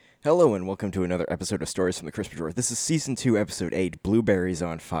Hello and welcome to another episode of Stories from the Christmas Drawer. This is Season 2, Episode 8, Blueberries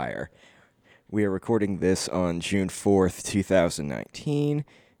on Fire. We are recording this on June 4th, 2019,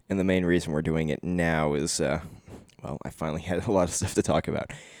 and the main reason we're doing it now is, I finally had a lot of stuff to talk about.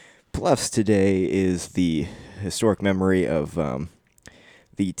 Plus, today is the historic memory of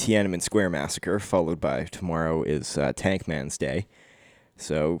the Tiananmen Square massacre, followed by tomorrow is Tank Man's Day.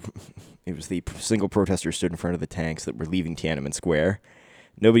 So, it was the single protester who stood in front of the tanks that were leaving Tiananmen Square.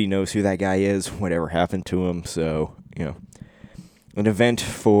 Nobody knows who that guy is, whatever happened to him, so, an event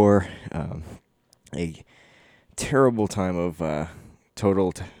for a terrible time of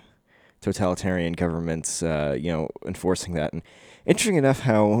totalitarian governments, enforcing that. And interesting enough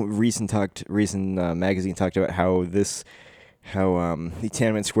how Reason magazine talked about how the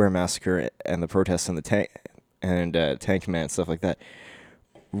Tiananmen Square massacre and the protests on the Tank Man and stuff like that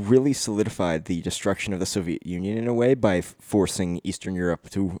really solidified the destruction of the Soviet Union in a way by forcing Eastern Europe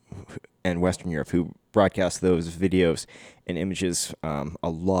and Western Europe, who broadcast those videos and images a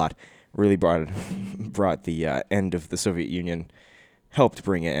lot, really brought the end of the Soviet Union, helped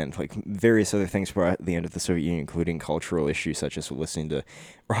bring it in. Like various other things brought the end of the Soviet Union, including cultural issues such as listening to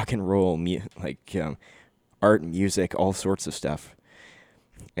rock and roll, art, music, all sorts of stuff.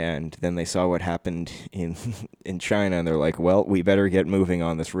 And then they saw what happened in China, and they're like, well, we better get moving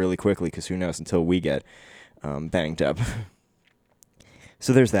on this really quickly, because who knows until we get banged up.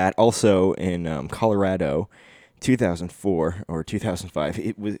 So there's that. Also in Colorado, 2004 or 2005,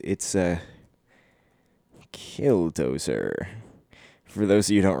 it's Killdozer. For those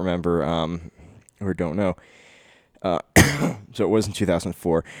of you who don't remember or don't know, so it was in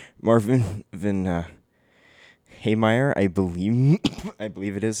 2004. Marvin Haymeyer, I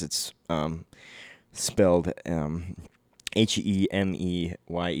believe it is. It's spelled Hemeyer.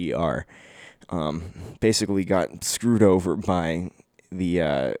 Basically got screwed over by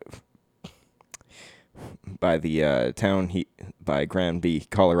the by Granby,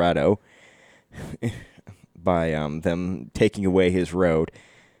 Colorado, by them taking away his road,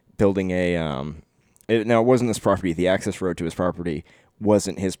 building now it wasn't his property. The access road to his property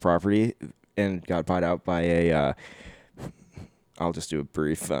wasn't his property, and got bought out by a, I'll just do a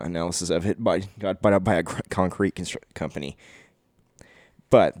brief analysis of it, got bought out by a concrete company.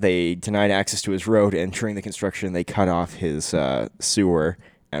 But they denied access to his road, and during the construction, they cut off his sewer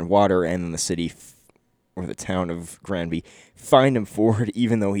and water, and then the city, or the town of Granby, fined him for it,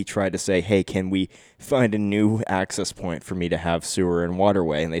 even though he tried to say, hey, can we find a new access point for me to have sewer and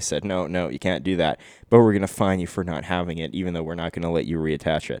waterway? And they said, no, you can't do that, but we're going to fine you for not having it, even though we're not going to let you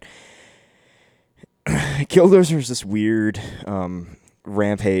reattach it. Killdozer is this weird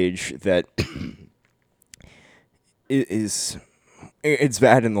rampage that it's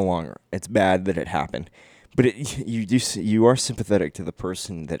bad in the long run. It's bad that it happened, but you are sympathetic to the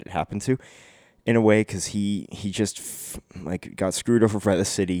person that it happened to, in a way, because he just got screwed over by the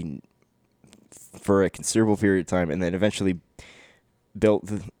city for a considerable period of time, and then eventually built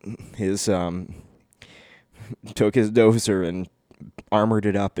his took his dozer and armored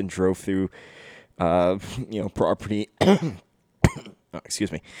it up and drove through property.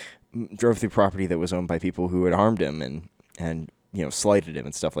 Excuse me. Drove through property that was owned by people who had harmed him and slighted him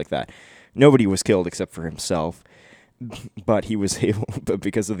and stuff like that. Nobody was killed except for himself, but he was able. But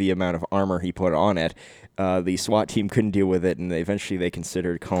because of the amount of armor he put on it, the SWAT team couldn't deal with it, and eventually they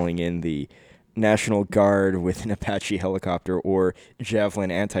considered calling in the National Guard with an Apache helicopter or Javelin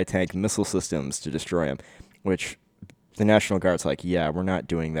anti-tank missile systems to destroy him. Which the National Guard's like, yeah, we're not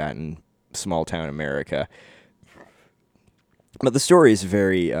doing that in small town America. But the story is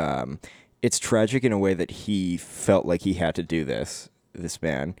very it's tragic in a way that he felt like he had to do this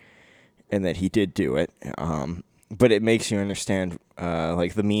man, and that he did do it. But it makes you understand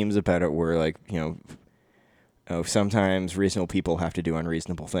the memes about it were sometimes reasonable people have to do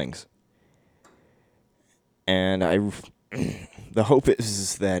unreasonable things. And the hope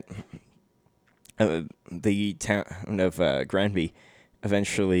is that the town of Granby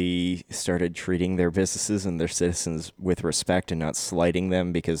eventually started treating their businesses and their citizens with respect and not slighting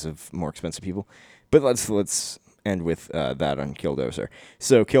them because of more expensive people. But let's end with that on Killdozer.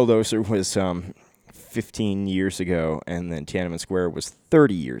 So Killdozer was 15 years ago, and then Tiananmen Square was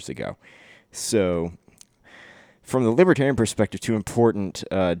 30 years ago. So from the libertarian perspective, two important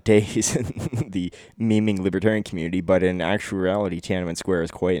days in the memeing libertarian community, but in actual reality, Tiananmen Square is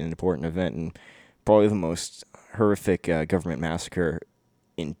quite an important event and probably the most horrific government massacre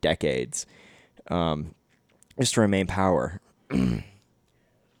in decades, just to remain power.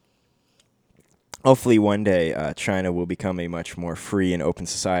 Hopefully one day China will become a much more free and open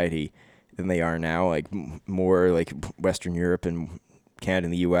society than they are now, more like Western Europe and Canada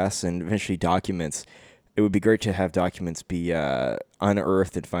and the U.S. and eventually documents. It would be great to have documents be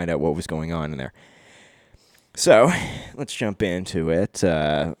unearthed and find out what was going on in there. So, let's jump into it.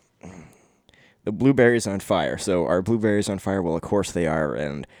 The blueberries on fire. So, are blueberries on fire? Well, of course they are,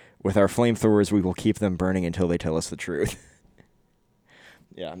 and with our flamethrowers, we will keep them burning until they tell us the truth.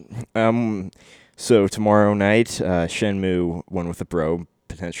 Yeah. So, tomorrow night, Shenmue 1 with a bro,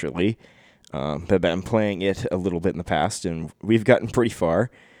 potentially. But I'm playing it a little bit in the past, and we've gotten pretty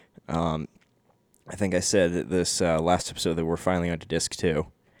far. I think I said this last episode that we're finally onto disc 2.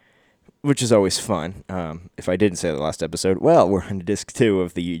 Which is always fun. If I didn't say the last episode, well, we're on disc 2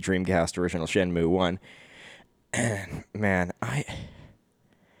 of the Dreamcast original Shenmue 1. And, man,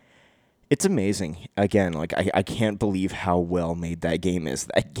 it's amazing. Again, like, I can't believe how well made that game is.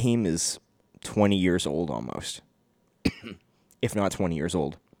 That game is 20 years old almost. If not 20 years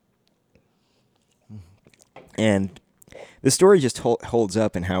old. And the story just holds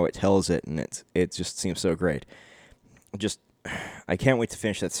up in how it tells it, and it just seems so great. I can't wait to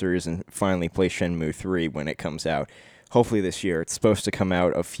finish that series and finally play Shenmue 3 when it comes out. Hopefully this year. It's supposed to come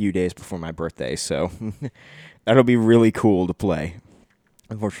out a few days before my birthday, so that'll be really cool to play.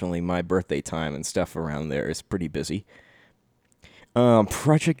 Unfortunately, my birthday time and stuff around there is pretty busy.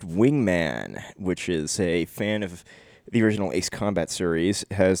 Project Wingman, which is a fan of the original Ace Combat series,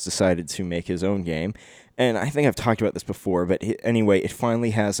 has decided to make his own game. And I think I've talked about this before, but anyway, it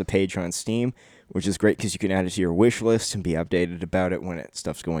finally has a page on Steam, which is great because you can add it to your wish list and be updated about it when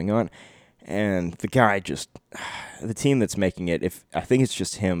stuff's going on. And the guy the team that's making it, I think it's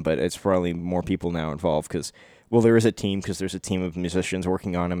just him, but it's probably more people now involved because, well, there is a team because there's a team of musicians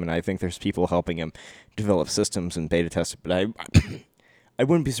working on him, and I think there's people helping him develop systems and beta test it. But I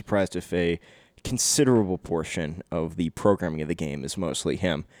wouldn't be surprised if a considerable portion of the programming of the game is mostly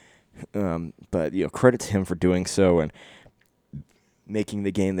him. But credit to him for doing so and making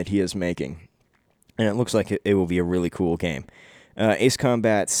the game that he is making. And it looks like it will be a really cool game. Ace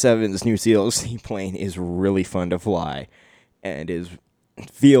Combat 7's New Zealand seaplane is really fun to fly, and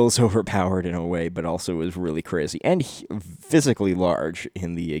feels overpowered in a way, but also is really crazy and physically large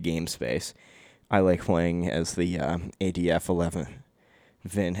in the game space. I like playing as the ADF-11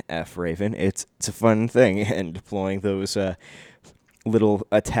 Vin F Raven. It's a fun thing, and deploying those little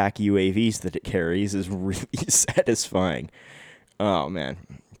attack UAVs that it carries is really satisfying. Oh man.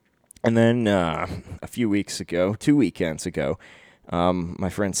 And then a few weeks ago, 2 weekends ago, my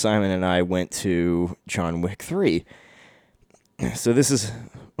friend Simon and I went to John Wick 3. So this is,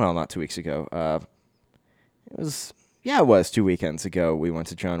 well, not 2 weeks ago. It was 2 weekends ago we went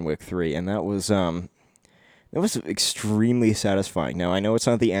to John Wick 3, and that was extremely satisfying. Now, I know it's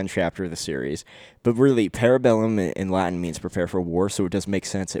not the end chapter of the series, but really, Parabellum in Latin means prepare for war, so it does make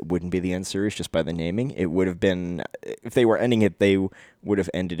sense it wouldn't be the end series just by the naming. It would have been, if they were ending it, they would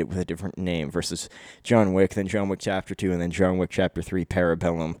have ended it with a different name versus John Wick, then John Wick Chapter 2, and then John Wick Chapter 3,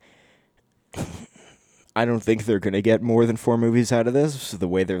 Parabellum. I don't think they're going to get more than 4 movies out of this, the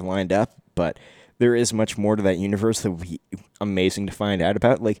way they're lined up, but there is much more to that universe that would be amazing to find out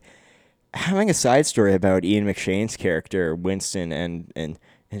about. Like, having a side story about Ian McShane's character, Winston, and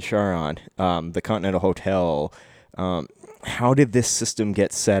Sharon, the Continental Hotel, how did this system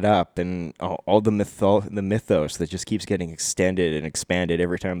get set up, and all the mythos that just keeps getting extended and expanded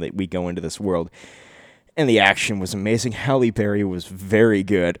every time that we go into this world. And the action was amazing. Halle Berry was very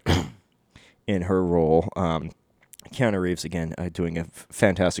good in her role. Keanu Reeves, again, doing a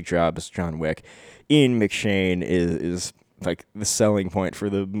fantastic job as John Wick. Ian McShane is like the selling point for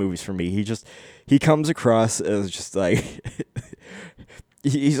the movies for me. He comes across as just like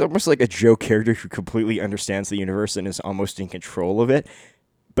he's almost like a joke character who completely understands the universe and is almost in control of it,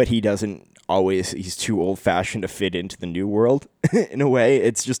 but he doesn't always. He's too old-fashioned to fit into the new world in a way.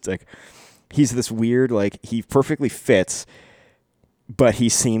 It's just like he's this weird, like, he perfectly fits, but he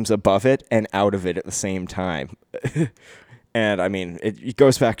seems above it and out of it at the same time. And I mean, it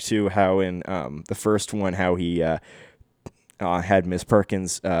goes back to how in the first one, how he had Miss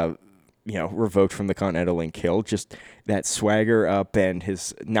Perkins, revoked from the Continental and killed. Just that swagger up and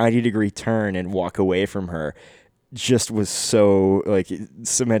his 90-degree turn and walk away from her just was so, like,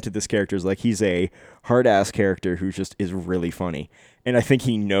 cemented this character as, like, he's a hard-ass character who just is really funny. And I think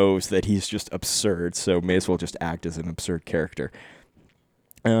he knows that he's just absurd, so may as well just act as an absurd character.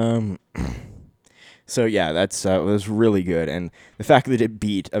 So yeah, that's was really good, and the fact that it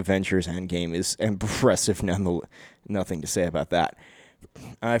beat Avengers Endgame is impressive. Nothing to say about that.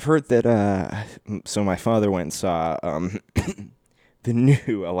 I've heard that. So my father went and saw the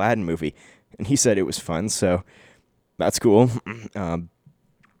new Aladdin movie, and he said it was fun. So that's cool.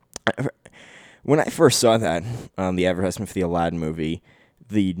 When I first saw that, the advertisement for the Aladdin movie,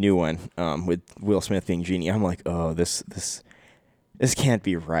 the new one, with Will Smith being Genie, I'm like, oh, this can't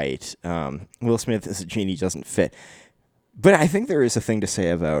be right. Will Smith as a genie doesn't fit. But I think there is a thing to say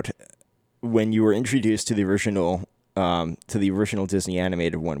about when you were introduced to the original Disney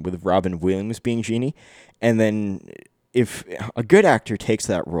animated one with Robin Williams being Genie, and then if a good actor takes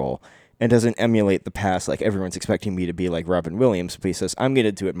that role and doesn't emulate the past, like everyone's expecting me to be like Robin Williams, but he says, I'm going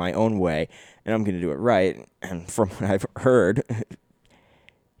to do it my own way, and I'm going to do it right, and from what I've heard,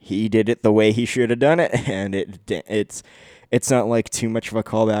 he did it the way he should have done it, and it's not like too much of a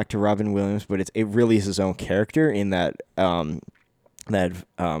callback to Robin Williams, but it really is his own character in that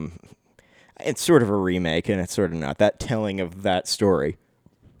it's sort of a remake, and it's sort of not that telling of that story.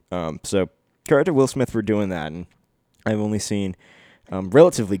 So credit to Will Smith for doing that, and I've only seen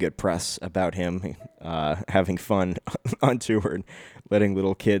relatively good press about him having fun on tour and letting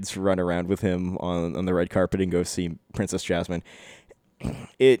little kids run around with him on the red carpet and go see Princess Jasmine.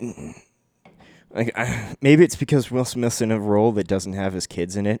 Maybe it's because Will Smith's in a role that doesn't have his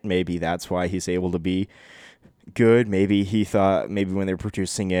kids in it. Maybe that's why he's able to be good. Maybe he thought, maybe when they were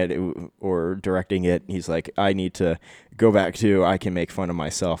producing it or directing it, he's like, I need to go back to, I can make fun of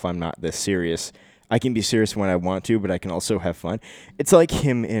myself. I'm not this serious. I can be serious when I want to, but I can also have fun. It's like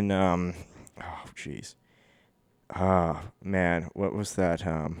him in, oh, jeez. Man, what was that?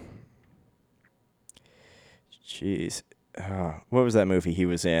 Jeez. What was that movie he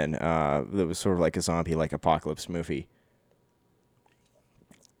was in? That was sort of like a zombie, like apocalypse movie.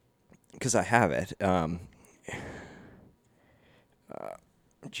 Because I have it.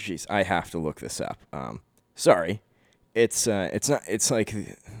 Jeez, I have to look this up. Sorry, it's not.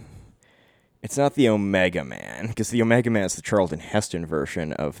 It's not the Omega Man, because the Omega Man is the Charlton Heston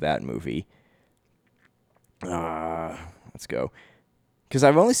version of that movie. Let's go. Because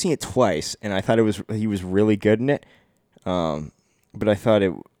I've only seen it twice, and I thought he was really good in it. But I thought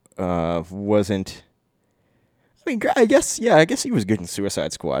it wasn't. I mean, I guess he was good in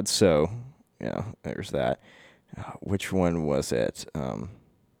Suicide Squad. So yeah, there's that. Which one was it?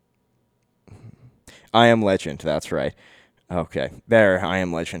 I Am Legend. That's right. Okay, there. I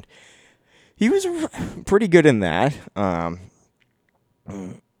Am Legend. He was pretty good in that. I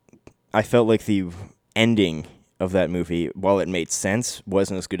felt like the ending of that movie, while it made sense,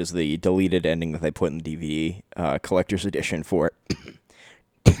 wasn't as good as the deleted ending that they put in the DVD collector's edition for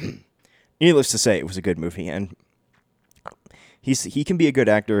it. Needless to say, it was a good movie, and he can be a good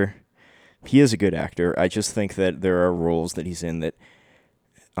actor. He is a good actor. I just think that there are roles that he's in that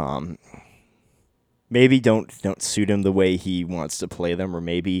maybe don't suit him the way he wants to play them, or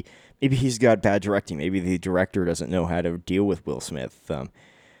maybe he's got bad directing. Maybe the director doesn't know how to deal with Will Smith.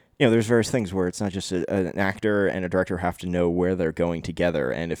 There's various things where it's not just an actor and a director have to know where they're going together.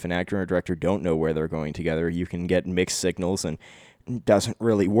 And if an actor and a director don't know where they're going together, you can get mixed signals and it doesn't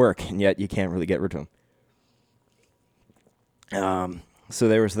really work. And yet you can't really get rid of them. So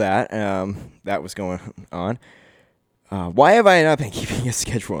there was that. That was going on. Why have I not been keeping a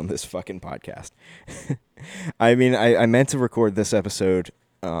schedule on this fucking podcast? I mean, I meant to record this episode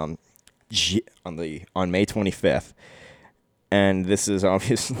on May 25th. And this is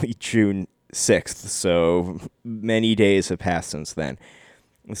obviously June 6th, so many days have passed since then.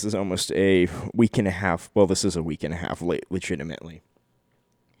 This is almost a week and a half. Well, this is a week and a half late, legitimately.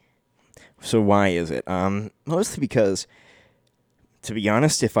 So why is it? Mostly because, to be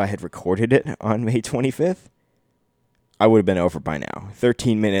honest, if I had recorded it on May 25th, I would have been over by now.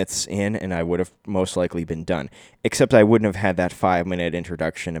 13 minutes in, and I would have most likely been done. Except I wouldn't have had that 5-minute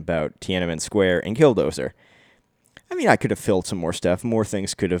introduction about Tiananmen Square and Killdozer. I mean, I could have filled some more stuff. More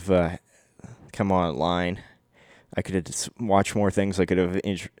things could have come online. I could have watched more things. I could have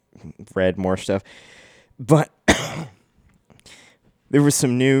read more stuff. But there was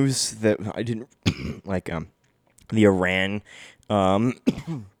some news that I didn't like. The Iran, the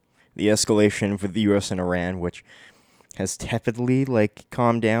escalation with the U.S. and Iran, which has tepidly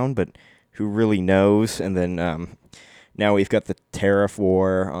calmed down, but who really knows? And then now we've got the tariff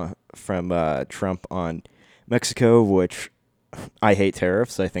war from Trump on Mexico, which I hate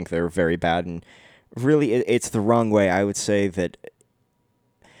tariffs. I think they're very bad, and really it's the wrong way. I would say that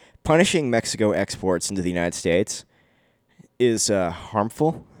punishing Mexico exports into the United States is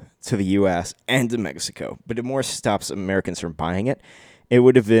harmful to the U.S. and to Mexico, but it more stops Americans from buying it. It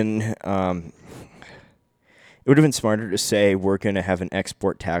would have been smarter to say we're going to have an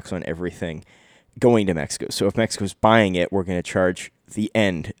export tax on everything going to Mexico. So if Mexico's buying it, we're going to charge the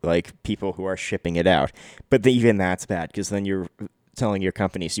end, people who are shipping it out. But even that's bad, because then you're telling your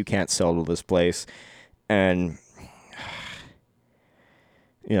companies you can't sell to this place. And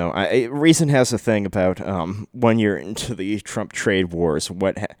Reason has a thing about when you're into the Trump trade wars,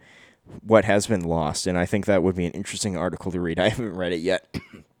 what has been lost, and I think that would be an interesting article to read. I haven't read it yet,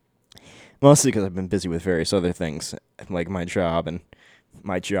 mostly because I've been busy with various other things, like my job and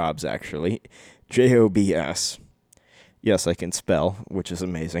my jobs, actually. JOBS. Yes, I can spell, which is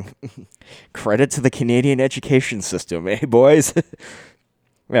amazing. Credit to the Canadian education system, eh, boys?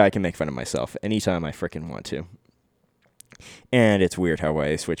 Yeah, I can make fun of myself anytime I frickin' want to. And it's weird how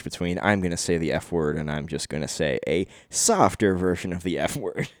I switch between I'm going to say the F word and I'm just going to say a softer version of the F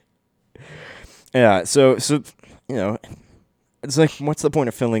word. Yeah, so it's like, what's the point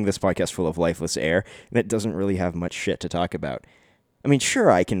of filling this podcast full of lifeless air that doesn't really have much shit to talk about? I mean,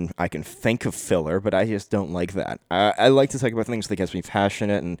 sure, I can think of filler, but I just don't like that. I like to talk about things that gets me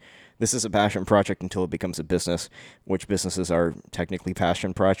passionate, and this is a passion project until it becomes a business, which businesses are technically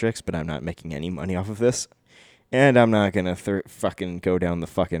passion projects, but I'm not making any money off of this. And I'm not going to fucking go down the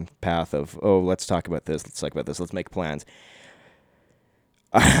fucking path of, oh, let's talk about this, let's make plans.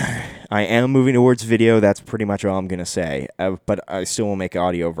 I am moving towards video, that's pretty much all I'm going to say. But I still will make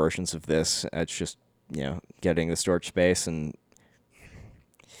audio versions of this. It's just, getting the storage space and,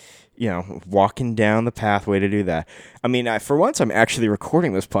 walking down the pathway to do that. I mean, for once, I'm actually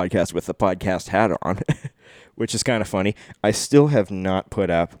recording this podcast with the podcast hat on, which is kind of funny. I still have not put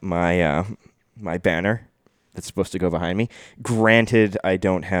up my my banner that's supposed to go behind me. Granted, I'm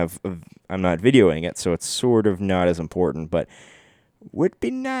not videoing it, so it's sort of not as important, but would be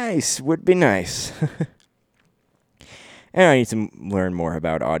nice. And I need to learn more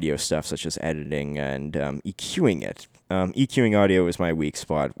about audio stuff, such as editing and EQing it. EQing audio is my weak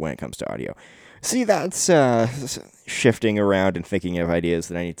spot when it comes to audio. See, that's shifting around and thinking of ideas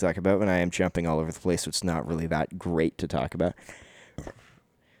that I need to talk about, and I am jumping all over the place, so it's not really that great to talk about.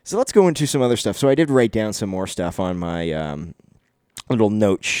 So let's go into some other stuff. So I did write down some more stuff on my little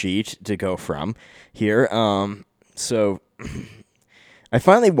note sheet to go from here. So I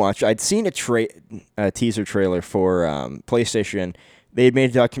finally watched. I'd seen a teaser trailer for PlayStation. They had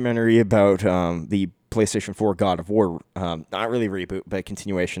made a documentary about the PlayStation 4 God of War, not really reboot, but a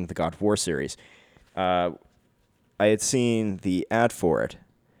continuation of the God of War series. I had seen the ad for it,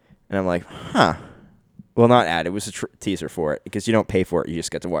 and I'm like, huh. Well, not ad. It was a teaser for it, because you don't pay for it. You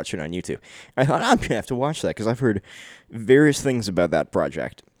just get to watch it on YouTube. I thought, I'm going to have to watch that, because I've heard various things about that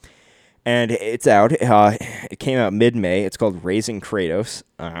project. And it's out. It came out mid-May. It's called Raising Kratos,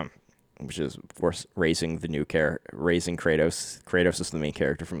 which is, of course, raising the new character. Raising Kratos. Kratos is the main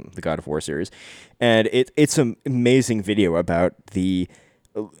character from the God of War series. And it's an amazing video about the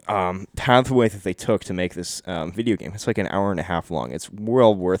pathway that they took to make this video game. It's like an hour and a half long. It's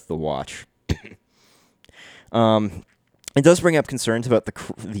well worth the watch. It does bring up concerns about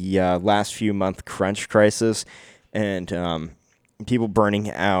the last few month crunch crisis and people burning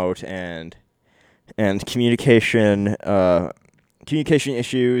out and communication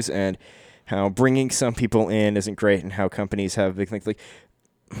issues, and how bringing some people in isn't great, and how companies have big things. Like,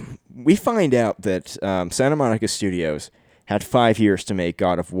 we find out that Santa Monica Studios had 5 years to make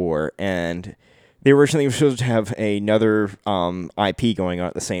God of War, and they originally were supposed to have another IP going on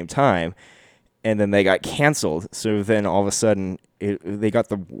at the same time. And then they got canceled. So then all of a sudden, they got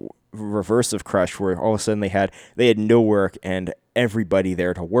the reverse of Crush, where all of a sudden they had no work and everybody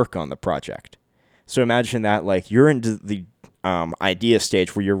there to work on the project. So imagine that, like, you're into the idea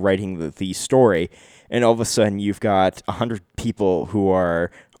stage where you're writing the story, and all of a sudden you've got 100 people who are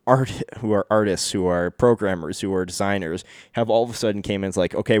artists, who are programmers, who are designers, have all of a sudden came in and it's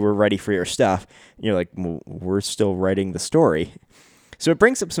like, okay, we're ready for your stuff. And you're like, well, we're still writing the story. So it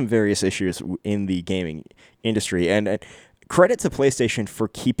brings up some various issues in the gaming industry, and credit to PlayStation for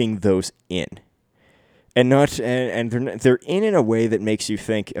keeping those in, and not and they're in a way that makes you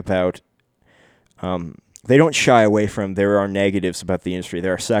think about. They don't shy away from, there are negatives about the industry,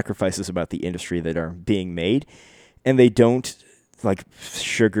 there are sacrifices about the industry that are being made, and they don't like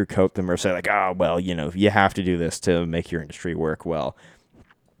sugarcoat them or say like, oh well, you have to do this to make your industry work well.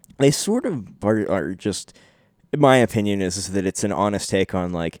 They sort of are just. My opinion is that it's an honest take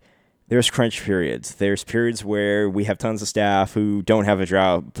on, like, there's crunch periods. There's periods where we have tons of staff who don't have a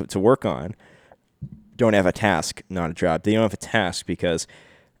job to work on, don't have a task, not a job. They don't have a task because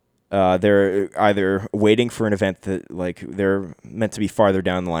they're either waiting for an event that, like, they're meant to be farther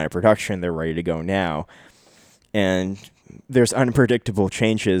down the line of production, they're ready to go now. And there's unpredictable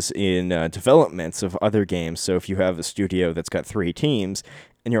changes in developments of other games. So if you have a studio that's got 3 teams,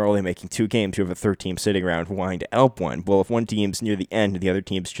 and you're only making 2 games, you have a third team sitting around wanting to help one. Well, if one team's near the end and the other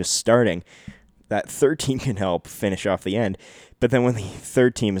team's just starting, that third team can help finish off the end. But then when the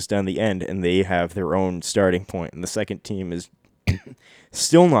third team has done the end and they have their own starting point, and the second team is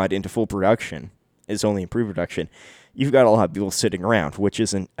still not into full production, is only in pre-production, you've got a lot of people sitting around, which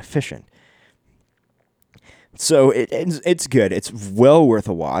isn't efficient. So it's good. It's well worth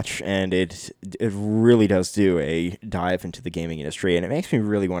a watch, and it really does do a dive into the gaming industry, and it makes me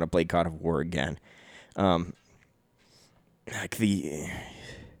really want to play God of War again.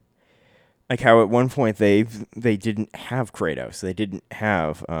 Like how at one point they didn't have Kratos, they didn't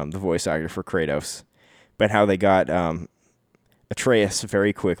have the voice actor for Kratos, but how they got Atreus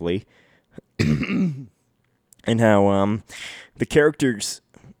very quickly, and how the characters,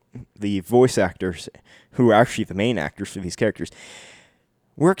 the voice actors, who are actually the main actors for these characters,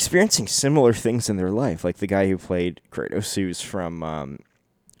 were experiencing similar things in their life. Like the guy who played Kratos, who's from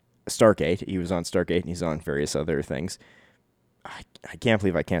Stargate. He was on Stargate, and he's on various other things. I can't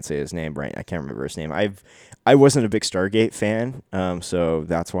believe I can't say his name right. I can't remember his name. I wasn't a big Stargate fan, so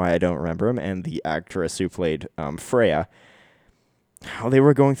that's why I don't remember him. And the actress who played Freya, how they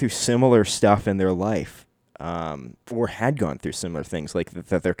were going through similar stuff in their life, or had gone through similar things like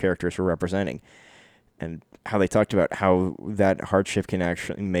that their characters were representing. And how they talked about how that hardship can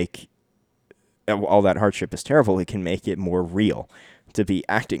actually make, all that hardship is terrible, it can make it more real to be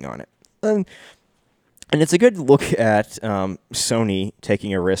acting on it. And it's a good look at Sony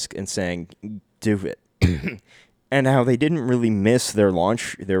taking a risk and saying, do it. And how they didn't really miss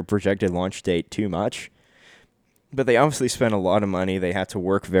their projected launch date too much. But they obviously spent a lot of money. They had to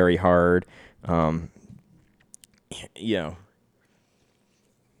work very hard.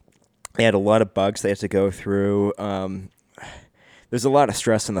 They had a lot of bugs they had to go through. There's a lot of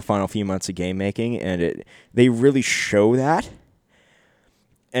stress in the final few months of game making, and they really show that.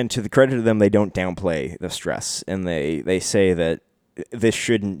 And to the credit of them, they don't downplay the stress, and they say that this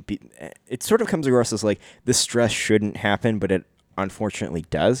shouldn't be. It sort of comes across as like this stress shouldn't happen, but it unfortunately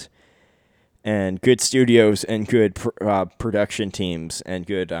does. And good studios and good production teams and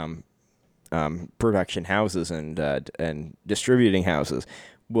good production houses and distributing houses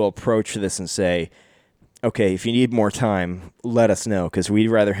will approach this and say, okay, if you need more time, let us know, because we'd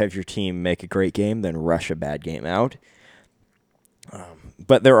rather have your team make a great game than rush a bad game out.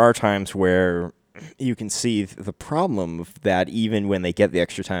 But there are times where you can see the problem of that. Even when they get the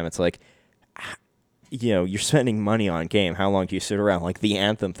extra time, it's like, you're spending money on a game. How long do you sit around? Like the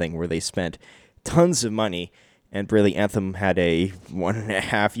Anthem thing, where they spent tons of money, and really Anthem had a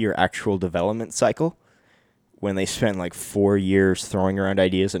 1.5 year actual development cycle, when they spent like 4 years throwing around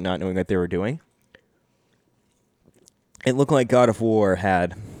ideas and not knowing what they were doing. It looked like God of War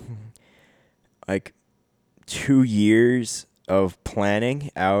had like 2 years of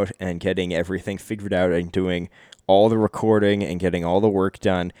planning out and getting everything figured out and doing all the recording and getting all the work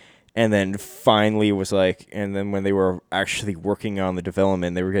done. And then finally was like, and then when they were actually working on the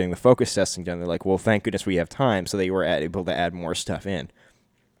development, they were getting the focus testing done. They're like, well, thank goodness we have time. So they were able to add more stuff in.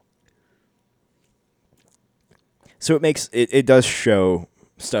 So it does show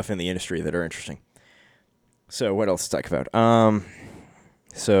stuff in the industry that are interesting. So what else to talk about?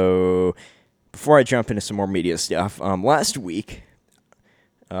 So before I jump into some more media stuff, last week,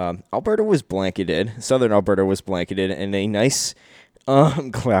 Alberta was blanketed, southern Alberta was blanketed in a nice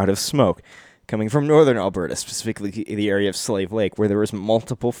cloud of smoke coming from northern Alberta, specifically the area of Slave Lake, where there was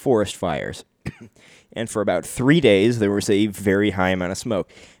multiple forest fires. And for about 3 days, there was a very high amount of smoke.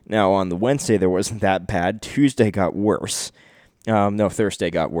 Now, on the Wednesday, there wasn't that bad. Tuesday got worse. Thursday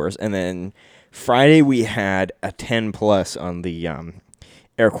got worse. And then Friday, we had a 10 plus on the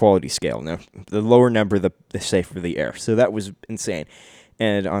air quality scale. Now, the lower number, the safer the air. So that was insane.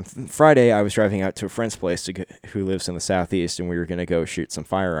 And on Friday, I was driving out to a friend's place who lives in the southeast, and we were going to go shoot some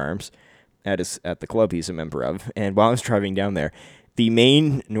firearms at the club he's a member of. And while I was driving down there, the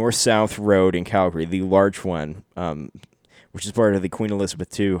main north-south road in Calgary, the large one, which is part of the Queen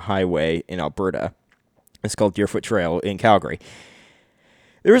Elizabeth II Highway in Alberta, it's called Deerfoot Trail in Calgary.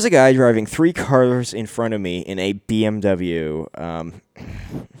 There was a guy driving 3 cars in front of me in a BMW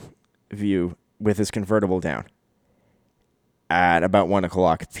View with his convertible down at about 1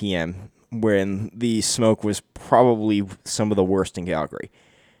 o'clock p.m., when the smoke was probably some of the worst in Calgary.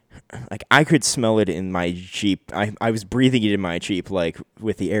 Like, I could smell it in my Jeep. I was breathing it in my Jeep, like,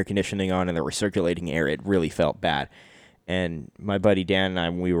 with the air conditioning on and the recirculating air. It really felt bad. And my buddy Dan and I,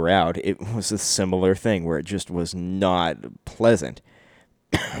 when we were out, it was a similar thing where it just was not pleasant.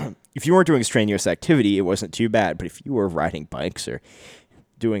 If you weren't doing strenuous activity, it wasn't too bad. But if you were riding bikes or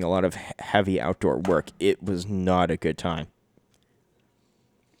doing a lot of heavy outdoor work, it was not a good time.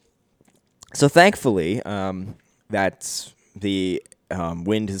 So thankfully, that's the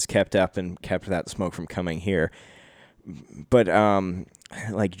wind has kept up and kept that smoke from coming here. But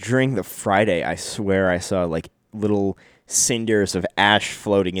like during the Friday, I swear I saw like little cinders of ash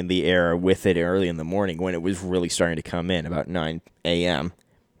floating in the air with it early in the morning when it was really starting to come in about 9 a.m.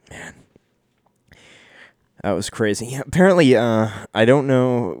 Man, that was crazy. Yeah, apparently, I don't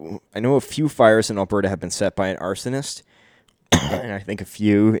know. I know a few fires in Alberta have been set by an arsonist, and I think a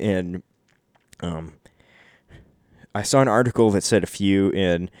few in. I saw an article that said a few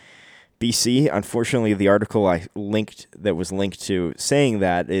in BC. Unfortunately, the article that was linked to saying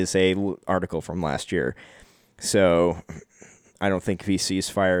that is a article from last year. So I don't think BC's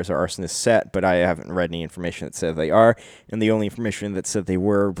fires are arsonist set, but I haven't read any information that said they are, and the only information that said they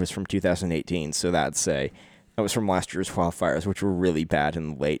were was from 2018. So that was from last year's wildfires, which were really bad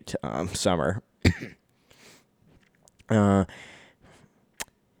in late summer.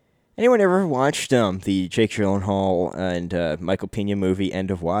 Anyone ever watched the Jake Gyllenhaal and Michael Pena movie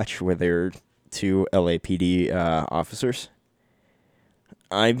End of Watch, where they're two LAPD officers?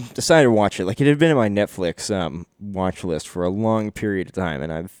 I decided to watch it. Like, it had been in my Netflix watch list for a long period of time,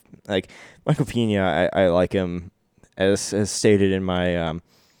 and I've Michael Pena. I like him as stated in my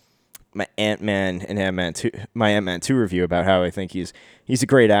my Ant-Man and Ant-Man 2 review about how I think he's a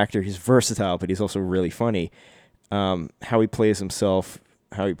great actor. He's versatile, but he's also really funny. How he plays himself.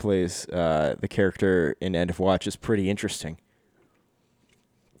 How he plays the character in End of Watch is pretty interesting.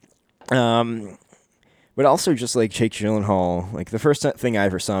 But also just like Jake Gyllenhaal, like the first thing I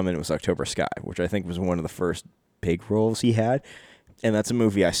ever saw him in was October Sky, which I think was one of the first big roles he had, and that's a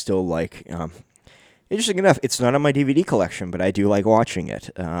movie I still like. Interesting enough, it's not on my DVD collection, but I do like watching it.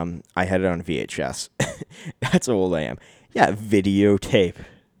 I had it on VHS. That's how old I am. Yeah, videotape.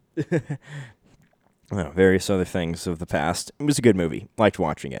 Well, various other things of the past. It was a good movie. Liked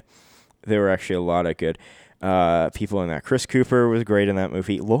watching it. There were actually a lot of good people in that. Chris Cooper was great in that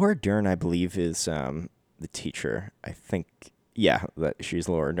movie. Laura Dern, I believe, is the teacher. I think, yeah, that she's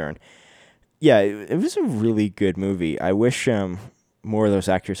Laura Dern. Yeah, it was a really good movie. I wish more of those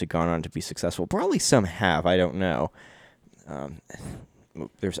actors had gone on to be successful. Probably some have. I don't know.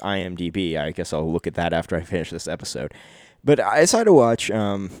 There's IMDb. I guess I'll look at that after I finish this episode. But I decided to watch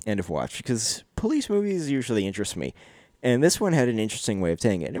End of Watch because police movies usually interest me. And this one had an interesting way of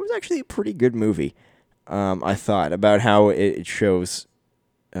saying it. And it was actually a pretty good movie, I thought, about how it shows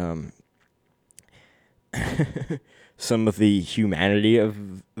some of the humanity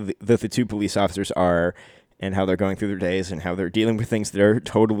of the two police officers are and how they're going through their days and how they're dealing with things that are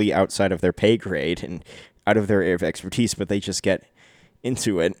totally outside of their pay grade and out of their area of expertise, but they just get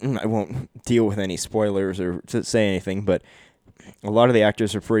into it. I won't deal with any spoilers or to say anything, but a lot of the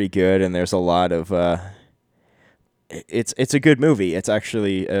actors are pretty good, and there's a lot of it's a good movie. It's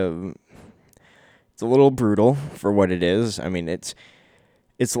actually it's a little brutal for what it is. I mean, it's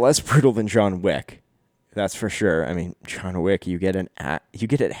less brutal than John Wick, that's for sure. I mean, John Wick, you get a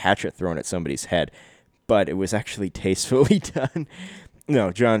hatchet thrown at somebody's head, but it was actually tastefully done.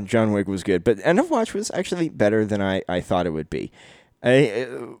 No, John Wick was good, but End of Watch was actually better than I thought it would be.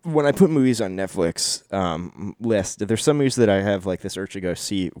 When I put movies on Netflix list, there's some movies that I have like this urge to go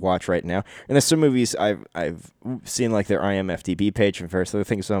watch right now, and there's some movies I've seen like their IMDb page and various other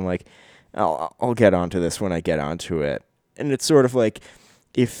things. So I'm like, I'll get onto this when I get onto it, and it's sort of like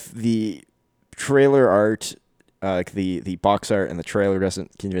if the trailer art, like the box art and the trailer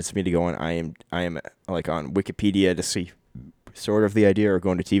doesn't convince me to go on I am like on Wikipedia to see sort of the idea or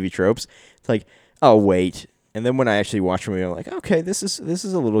going to TV Tropes. It's like I'll wait. And then when I actually watch a movie, I'm like, okay, this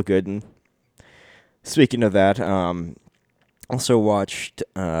is a little good. And speaking of that, also watched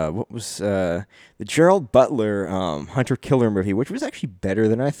what was the Gerald Butler Hunter Killer movie, which was actually better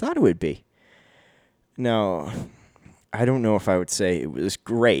than I thought it would be. Now, I don't know if I would say it was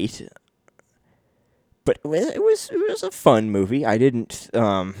great, but it was a fun movie. I didn't.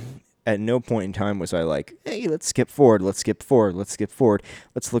 At no point in time was I like, hey, let's skip forward. Let's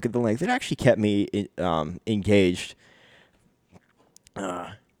look at the length. It actually kept me engaged.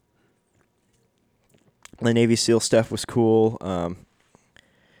 The Navy SEAL stuff was cool.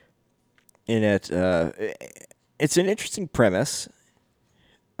 In it, it's an interesting premise.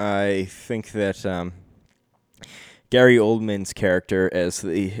 I think that Gary Oldman's character as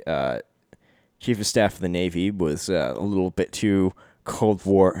the Chief of Staff of the Navy was a little bit too Cold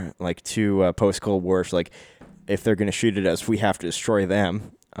War, like too post-Cold War. Like, if they're going to shoot at us, we have to destroy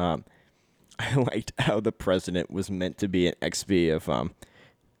them. I liked how the president was meant to be an ex-B of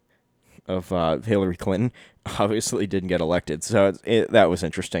Hillary Clinton. Obviously didn't get elected, so that was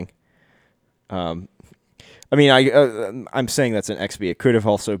interesting. I mean, I'm saying that's an ex-B. It could have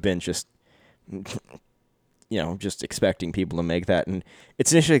also been just, just expecting people to make that. And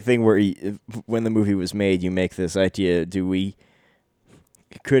it's an interesting thing where when the movie was made, you make this idea, do we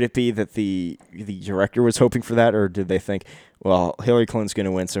Could it be that the director was hoping for that, or did they think, well, Hillary Clinton's going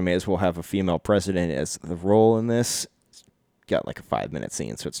to win, so may as well have a female president as the role in this? Got like a 5-minute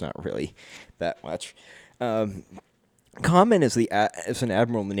scene, so it's not really that much. Common as an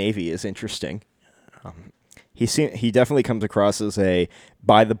admiral in the Navy is interesting. He definitely comes across as a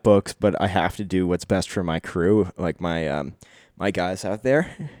by the books, but I have to do what's best for my crew, like my guys out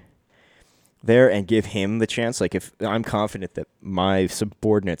there, and give him the chance. Like, if I'm confident that my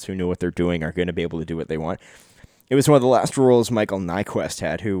subordinates who know what they're doing are going to be able to do what they want. It was one of the last roles Michael Nyqvist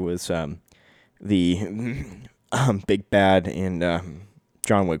had, who was the big bad in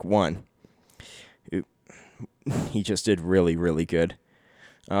John Wick 1. He just did really, really good.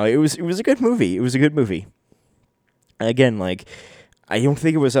 It was a good movie. It was a good movie. Again, like, I don't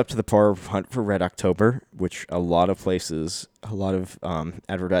think it was up to the par of Hunt for Red October, which a lot of places, a lot of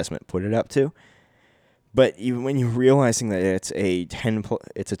advertisement put it up to. But even when you're realizing that it's a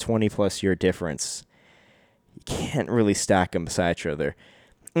 20 plus year difference, you can't really stack them beside each other.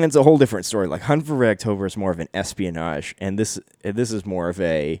 And it's a whole different story. Like, Hunt for Red October is more of an espionage, and this is more of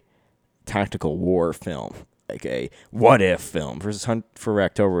a tactical war film, like a what if film. Versus Hunt for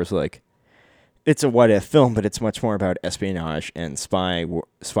Red October is like, it's a what if film, but it's much more about espionage and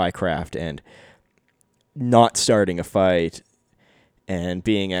spycraft and not starting a fight and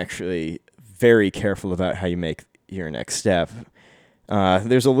being actually very careful about how you make your next step.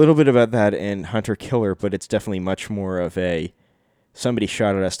 There's a little bit about that in Hunter Killer, but it's definitely much more of a somebody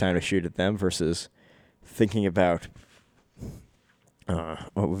shot at us, time to shoot at them, versus thinking about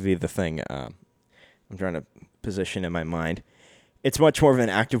what would be the thing I'm trying to position in my mind. It's much more of an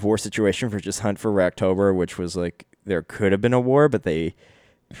active war situation for just Hunt for Red October, which was like there could have been a war, but the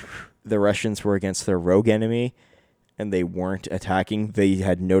Russians were against their rogue enemy, and they weren't attacking. They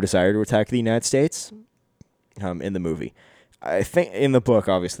had no desire to attack the United States. In the movie, I think in the book,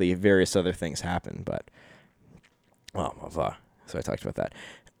 obviously, various other things happen, but so I talked about that.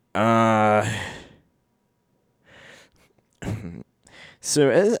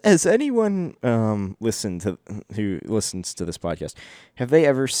 So, has anyone who listens to this podcast, have they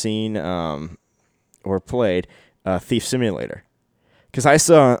ever seen or played Thief Simulator? Because I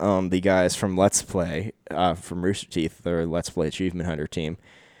saw the guys from Let's Play, from Rooster Teeth, their Let's Play Achievement Hunter team,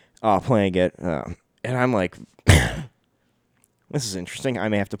 playing it, and I'm like, this is interesting. I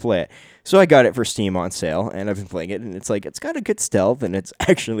may have to play it. So I got it for Steam on sale, and I've been playing it, and it's like, it's got a good stealth, and it's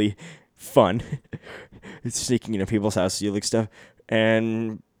actually fun. It's sneaking into people's houses, stealing stuff.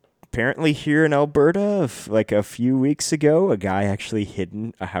 And apparently here in Alberta, like a few weeks ago, a guy actually hid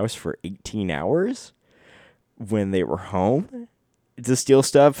in a house for 18 hours when they were home to steal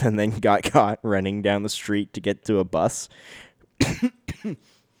stuff, and then got caught running down the street to get to a bus.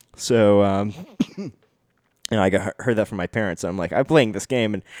 So, and I heard that from my parents. I'm like, I'm playing this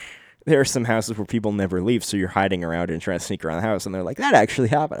game, and there are some houses where people never leave, so you're hiding around and trying to sneak around the house. And they're like, that actually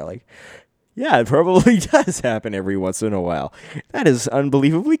happened. I'm like, yeah, it probably does happen every once in a while. That is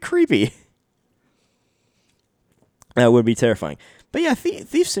unbelievably creepy. That would be terrifying. But yeah,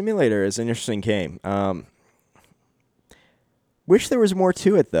 Thief Simulator is an interesting game. Wish there was more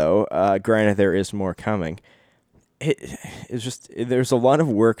to it, though. Granted, there is more coming. It's just, there's a lot of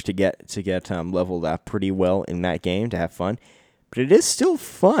work to get leveled up pretty well in that game to have fun, but it is still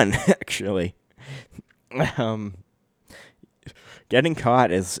fun, actually. Getting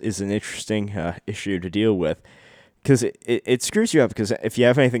caught is an interesting issue to deal with, because it screws you up, because if you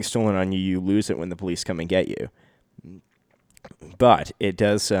have anything stolen on you, you lose it when the police come and get you. But it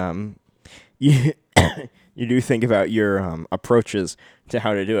does, you do think about your approaches to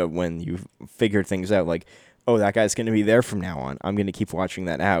how to do it when you've figured things out, like, oh, that guy's going to be there from now on. I'm going to keep watching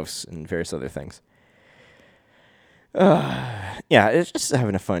that house, and various other things. Yeah, it's just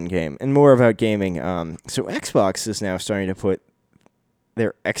having a fun game. And more about gaming. So Xbox is now starting to put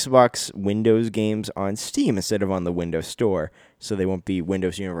their Xbox Windows games on Steam instead of on the Windows Store. So they won't be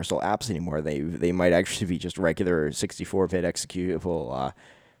Windows Universal Apps anymore. They might actually be just regular 64-bit executable,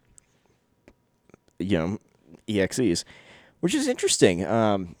 EXEs, which is interesting.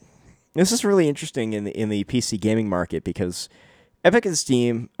 This is really interesting in the PC gaming market, because Epic and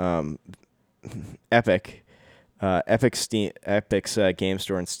Steam, Epic's game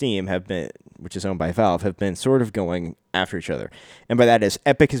store and Steam have been, which is owned by Valve, have been sort of going after each other. And by that is,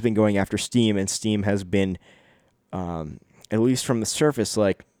 Epic has been going after Steam, and Steam has been, at least from the surface,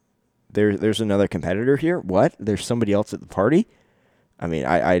 like, there's another competitor here? What? There's somebody else at the party? I mean,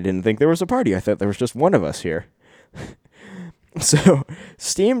 I didn't think there was a party. I thought there was just one of us here. So,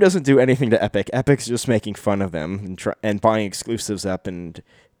 Steam doesn't do anything to Epic. Epic's just making fun of them and buying exclusives up and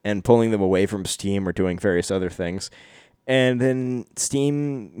pulling them away from Steam or doing various other things. And then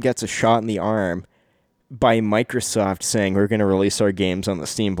Steam gets a shot in the arm by Microsoft saying we're going to release our games on the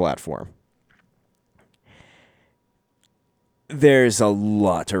Steam platform. There's a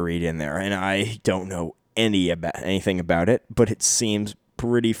lot to read in there, and I don't know anything about it, but it seems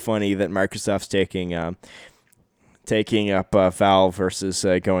pretty funny that Microsoft's taking up Valve versus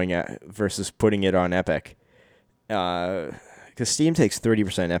versus putting it on Epic. Because Steam takes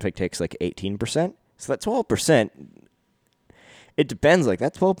 30%, Epic takes like 18%. So that 12%, it depends. Like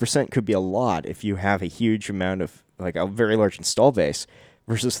that 12% could be a lot if you have a huge amount of like a very large install base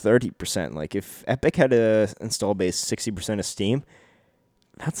versus 30%. Like if Epic had a install base 60% of Steam,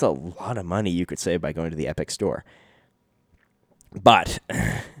 that's a lot of money you could save by going to the Epic store. But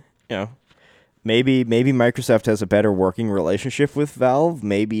maybe Microsoft has a better working relationship with Valve.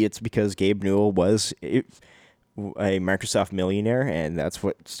 Maybe it's because Gabe Newell was a Microsoft millionaire, and that's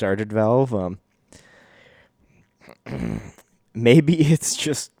what started Valve. Maybe it's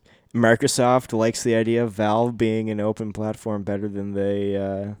just Microsoft likes the idea of Valve being an open platform better than they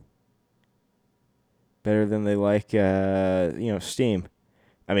like Steam.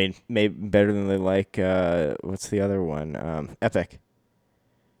 I mean, maybe better than they like what's the other one? Epic.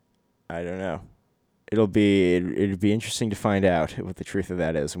 I don't know. It'd be interesting to find out what the truth of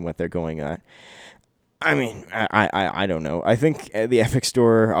that is and what they're going on. I mean, I don't know. I think the Epic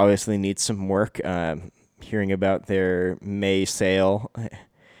Store obviously needs some work. Hearing about their May sale,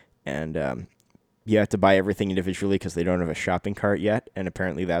 and you have to buy everything individually because they don't have a shopping cart yet, and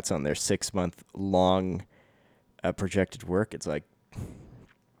apparently that's on their 6-month long projected work. It's like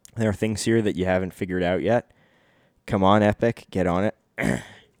there are things here that you haven't figured out yet. Come on, Epic, get on it.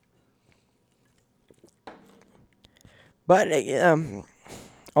 But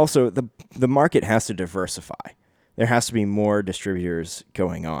also, the market has to diversify. There has to be more distributors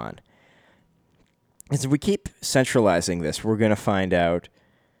going on. Because if we keep centralizing this, we're going to find out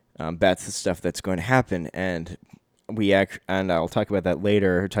that's the stuff that's going to happen. And and I'll talk about that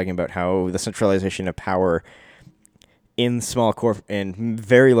later, talking about how the centralization of power in in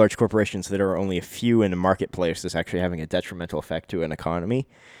very large corporations that are only a few in a marketplace is actually having a detrimental effect to an economy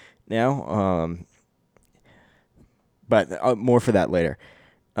now. But more for that later.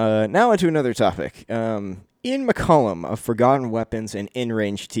 Now onto another topic. Ian McCollum of Forgotten Weapons and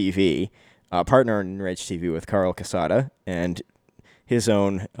InRange TV, partner in InRange TV with Carl Casada and his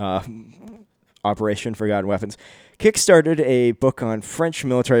own Operation Forgotten Weapons, kickstarted a book on French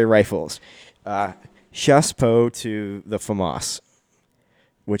military rifles, Chassepot to the FAMAS,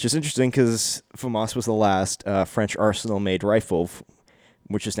 which is interesting because FAMAS was the last French arsenal-made rifle,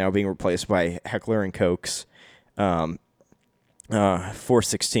 which is now being replaced by Heckler & Koch's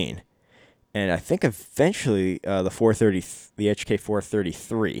 416, and I think eventually the HK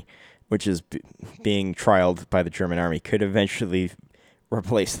 433, which is being trialed by the German army, could eventually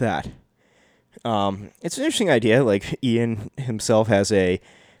replace that. It's an interesting idea. Like Ian himself has has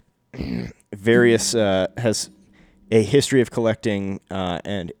a history of collecting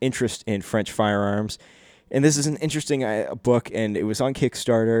and interest in French firearms, and this is an interesting book, and it was on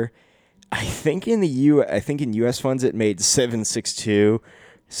Kickstarter. I think in U.S. funds it made $762,308.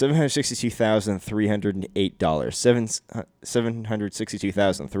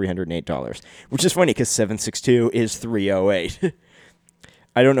 $762,308, which is funny because 762 is 308.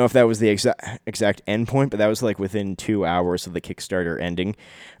 I don't know if that was the exact end point, but that was like within 2 hours of the Kickstarter ending.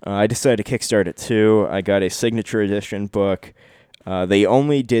 I decided to kickstart it too. I got a signature edition book. They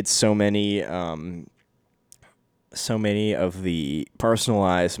only did so many of the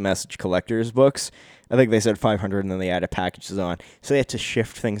personalized message collectors books. I think they said 500, and then they added packages on. So they had to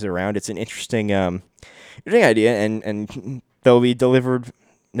shift things around. It's an interesting idea, and they'll be delivered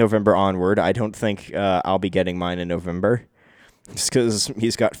November onward. I don't think I'll be getting mine in November, just because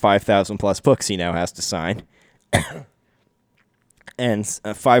he's got 5,000 plus books he now has to sign. And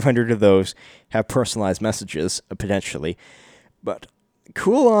 500 of those have personalized messages, potentially. But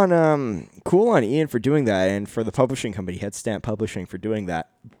cool on Ian for doing that, and for the publishing company, Headstamp Publishing, for doing that.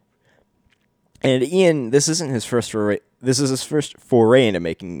 And Ian, this isn't his first foray. This is his first foray into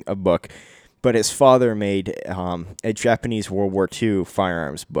making a book, but his father made a Japanese World War II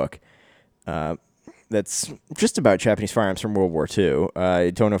firearms book. That's just about Japanese firearms from World War II.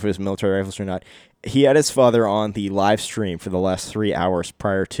 I don't know if it was military rifles or not. He had his father on the live stream for the last 3 hours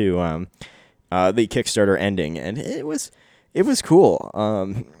prior to the Kickstarter ending, and it was cool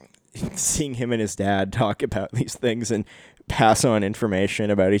seeing him and his dad talk about these things and pass on information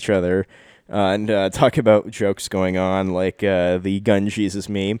about each other, and talk about jokes going on, like the Gun Jesus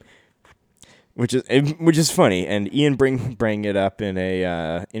meme, which is funny. And Ian bring it up in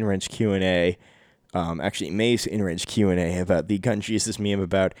a InRange Q&A actually May's in-range Q&A about the Gun Jesus meme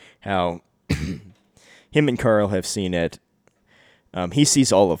about how him and Carl have seen it. He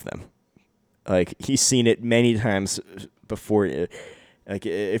sees all of them. Like, he's seen it many times before. Like,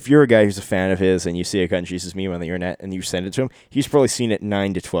 if you're a guy who's a fan of his and you see a Gun Jesus meme on the internet and you send it to him, he's probably seen it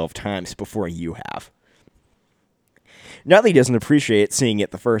 9 to 12 times before you have. Not that he doesn't appreciate seeing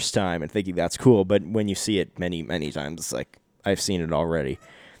it the first time and thinking that's cool, but when you see it many, many times, it's like, I've seen it already.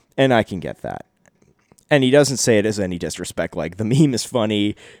 And I can get that. And he doesn't say it as any disrespect, like, the meme is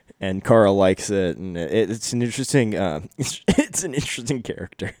funny and Carl likes it, and it's an interesting, it's an interesting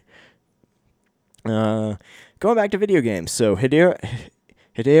character. Going back to video games, so Hideo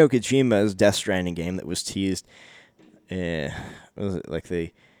Kojima's Death Stranding game that was teased, was it like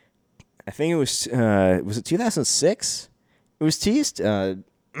I think it was it 2006? It was teased, I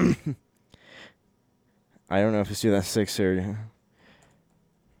don't know if it's 2006 or...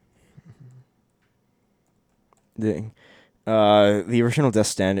 The original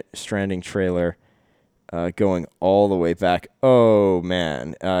Death Stranding trailer, going all the way back. Oh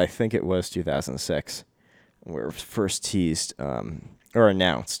man, I think it was 2006, where it was first teased or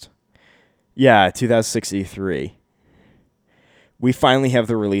announced. Yeah, 2006 E3. We finally have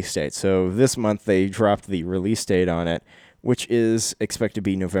the release date. So this month they dropped the release date on it, which is expected to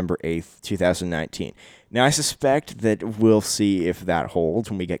be November 8th, 2019. Now, I suspect that we'll see if that holds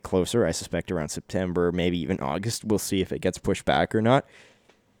when we get closer. I suspect around September, maybe even August, we'll see if it gets pushed back or not.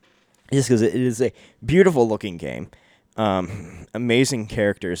 Just because it is a beautiful-looking game. Amazing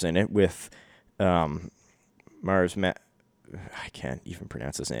characters in it with Mars I can't even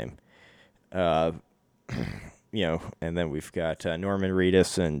pronounce his name. And then we've got Norman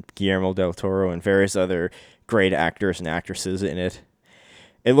Reedus and Guillermo del Toro and various other great actors and actresses in it.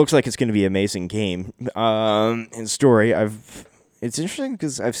 It looks like it's going to be an amazing game. In story, it's interesting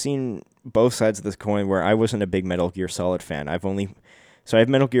because I've seen both sides of this coin where I wasn't a big Metal Gear Solid fan. I have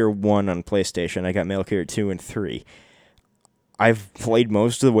Metal Gear 1 on PlayStation. I got Metal Gear 2 and 3. I've played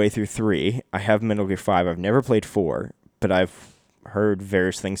most of the way through 3. I have Metal Gear 5. I've never played 4, but I've heard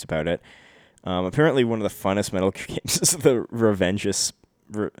various things about it. Apparently one of the funnest Metal Gear games is the Revengeance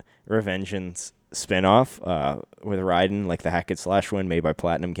spin-off with Raiden, like the hack and slash one made by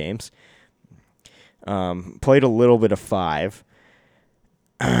Platinum Games. Played a little bit of 5.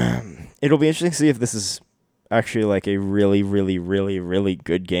 It'll be interesting to see if this is actually like a really, really, really, really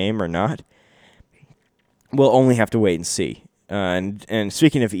good game or not. We'll only have to wait and see. And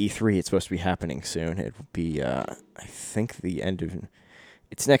speaking of E3, it's supposed to be happening soon. It will be, I think, the end of...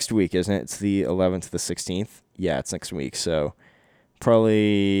 It's next week, isn't it? It's the 11th to the 16th? Yeah, it's next week, so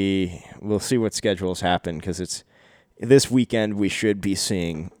probably we'll see what schedules happen, because it's this weekend we should be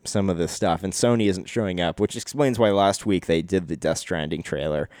seeing some of this stuff, and Sony isn't showing up, which explains why last week they did the Death Stranding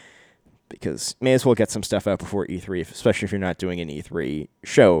trailer, because may as well get some stuff out before E3, especially if you're not doing an E3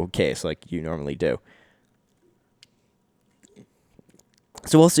 showcase like you normally do.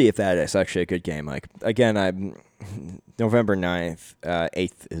 So we'll see if that is actually a good game. Like, again, November 9th,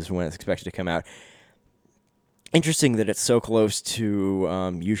 8th is when it's expected to come out. Interesting that it's so close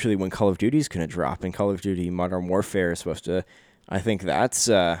to usually when Call of Duty is going to drop, and Call of Duty Modern Warfare is supposed to... I think that's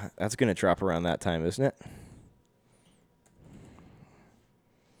going to drop around that time, isn't it?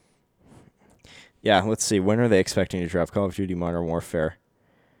 Yeah, let's see. When are they expecting to drop Call of Duty Modern Warfare?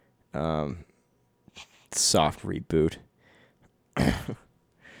 Soft reboot.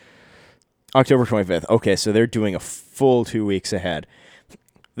 October 25th. Okay, so they're doing a full 2 weeks ahead.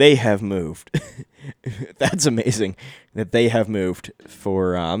 They have moved. That's amazing that they have moved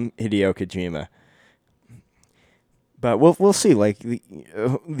for Hideo Kojima. But we'll see. Like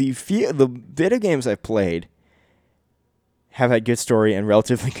the bit of games I've played have had good story and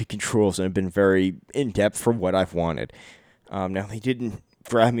relatively good controls and have been very in depth for what I've wanted. Now they didn't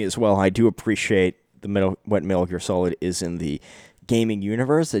grab me as well. I do appreciate what Metal Gear Solid is in the gaming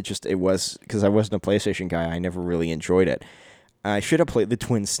universe. It was because I wasn't a PlayStation guy. I never really enjoyed it. I should have played the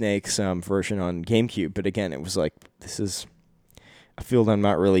Twin Snakes version on GameCube, but again, it was like, this is a field I'm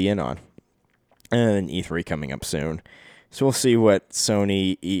not really in on. And E3 coming up soon. So we'll see what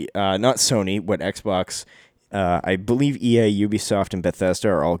what Xbox, I believe EA, Ubisoft, and Bethesda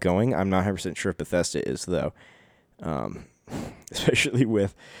are all going. I'm not 100% sure if Bethesda is, though. Especially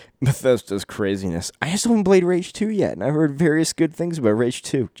with Bethesda's craziness. I still haven't played Rage 2 yet, and I've heard various good things about Rage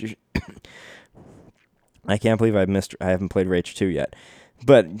 2. I can't believe I haven't played Rage 2 yet.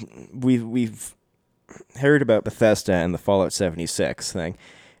 But we've heard about Bethesda and the Fallout 76 thing.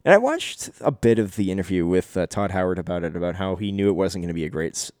 And I watched a bit of the interview with Todd Howard about it, about how he knew it wasn't going to be a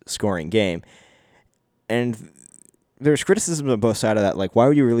great scoring game. And there's criticism on both sides of that. Like, why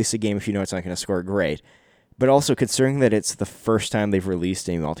would you release a game if you know it's not going to score great? But also, considering that it's the first time they've released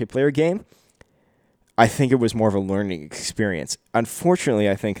a multiplayer game, I think it was more of a learning experience. Unfortunately,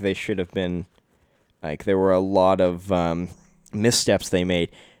 I think they should have been, like, there were a lot of missteps they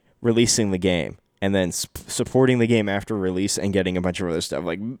made releasing the game and then supporting the game after release and getting a bunch of other stuff.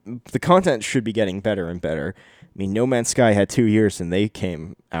 Like, the content should be getting better and better. I mean, No Man's Sky had 2 years and they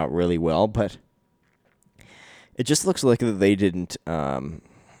came out really well, but it just looks like that they didn't,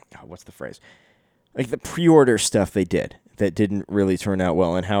 what's the phrase? Like the pre-order stuff they did that didn't really turn out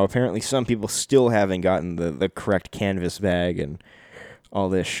well, and how apparently some people still haven't gotten the correct canvas bag and all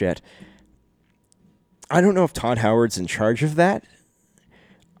this shit. I don't know if Todd Howard's in charge of that.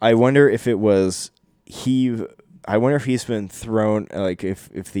 I wonder if it was I wonder if he's been thrown, like if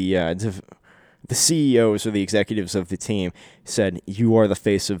the CEOs or the executives of the team said, "You are the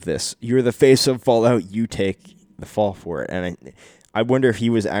face of this. You're the face of Fallout. You take the fall for it." And I wonder if he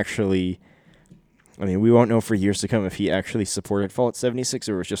was actually. I mean, we won't know for years to come if he actually supported Fallout 76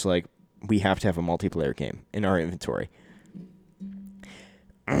 or was just like, we have to have a multiplayer game in our inventory.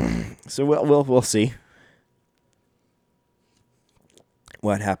 So we'll see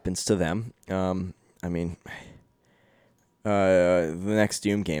what happens to them. I mean, the next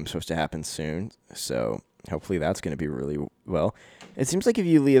Doom game is supposed to happen soon, so hopefully that's going to be really well. It seems like if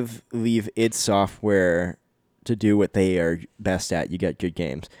you leave id Software to do what they are best at, you get good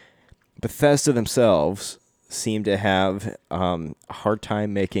games. Bethesda themselves seem to have a hard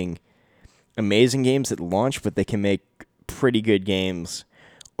time making amazing games at launch, but they can make pretty good games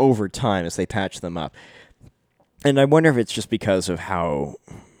over time as they patch them up. And I wonder if it's just because of how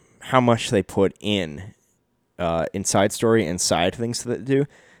much they put in side story and side things that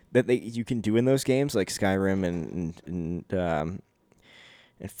you can do in those games, like Skyrim and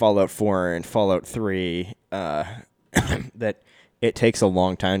Fallout 4 and Fallout 3, that it takes a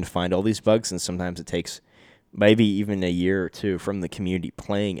long time to find all these bugs, and sometimes it takes maybe even a year or two from the community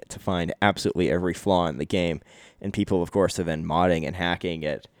playing it to find absolutely every flaw in the game. And people, of course, are then modding and hacking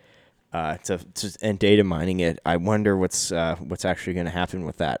it and data mining it. I wonder what's actually going to happen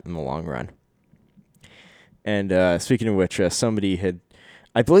with that in the long run. And speaking of which, somebody had,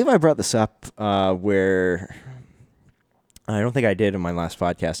 I believe I brought this up where I don't think I did in my last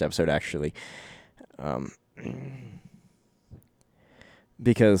podcast episode, actually.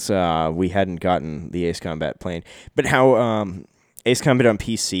 Because we hadn't gotten the Ace Combat plane. But how Ace Combat on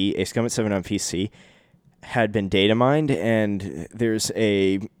PC, Ace Combat 7 on PC, had been data mined, and there's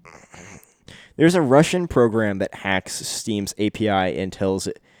a Russian program that hacks Steam's API and tells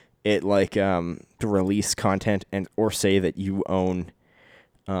it like to release content and or say that you own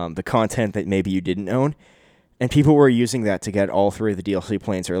the content that maybe you didn't own. And people were using that to get all 3 of the DLC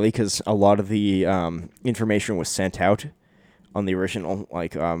planes early because a lot of the information was sent out on the original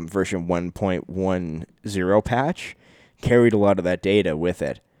version 1.10 patch, carried a lot of that data with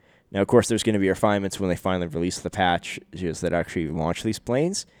it. Now, of course, there's going to be refinements when they finally release the patches that actually launch these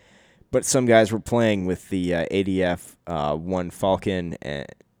planes. But some guys were playing with the ADF 1 Falcon and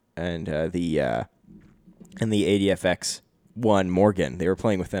the ADF X1 Morgan. They were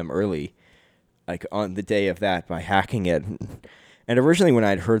playing with them early, like on the day of that, by hacking it. And originally, when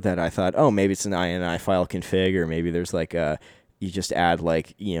I'd heard that, I thought, oh, maybe it's an INI file config, or maybe there's like you just add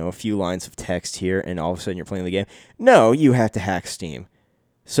a few lines of text here, and all of a sudden you're playing the game. No, you have to hack Steam.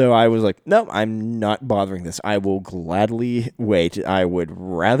 So I was like, no, I'm not bothering this. I will gladly wait. I would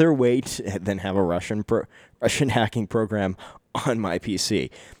rather wait than have a Russian hacking program on my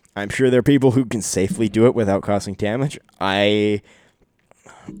PC. I'm sure there are people who can safely do it without causing damage. I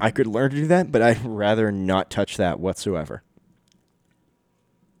could learn to do that, but I'd rather not touch that whatsoever.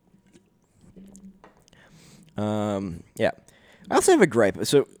 Yeah. I also have a gripe.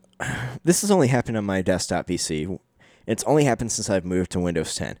 So this has only happened on my desktop PC. It's only happened since I've moved to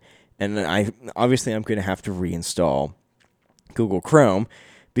Windows 10. And I'm going to have to reinstall Google Chrome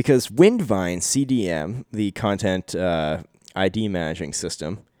because Windvine CDM, the content ID managing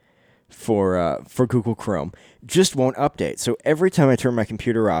system for Google Chrome, just won't update. So every time I turn my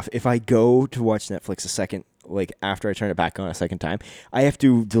computer off, if I go to watch Netflix after I turn it back on a second time, I have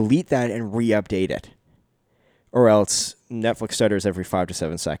to delete that and re-update it. Or else Netflix stutters every 5 to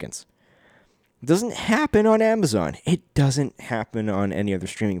 7 seconds. It doesn't happen on Amazon. It doesn't happen on any other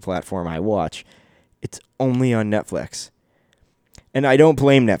streaming platform I watch. It's only on Netflix. And I don't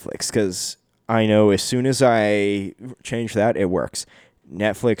blame Netflix, because I know as soon as I change that, it works.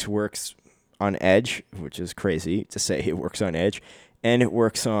 Netflix works on Edge, which is crazy to say it works on Edge, and it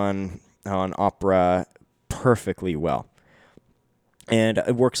works on Opera perfectly well. And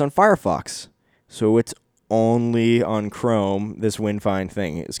it works on Firefox. So it's only on Chrome this WinFind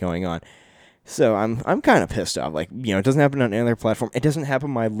thing is going on. So I'm kind of pissed off. Like, it doesn't happen on any other platform. It doesn't happen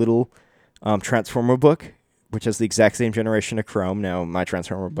on my little Transformer book, which has the exact same generation of Chrome. Now, my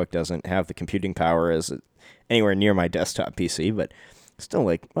Transformer book doesn't have the computing power as anywhere near my desktop PC, but still,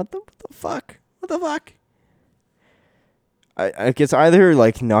 like, what the fuck? What the fuck? It's either,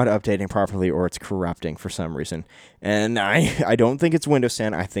 like, not updating properly or it's corrupting for some reason. And I don't think it's Windows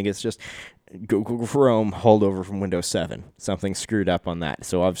 10. I think it's just Google Chrome holdover from Windows 7. Something screwed up on that.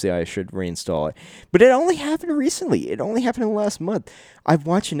 So obviously I should reinstall it. But it only happened recently. It only happened in the last month. I've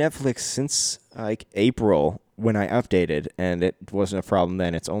watched Netflix since, like, April when I updated, and it wasn't a problem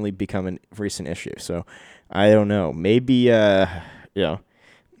then. It's only become a recent issue. So I don't know. Maybe, maybe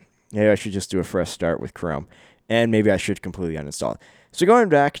I should just do a fresh start with Chrome. And maybe I should completely uninstall it. So going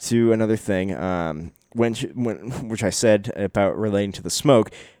back to another thing, which I said about relating to the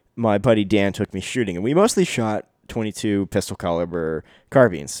smoke, my buddy Dan took me shooting, and we mostly shot 22 pistol caliber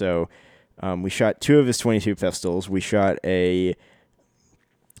carbines. So we shot 2 of his 22 pistols. We shot a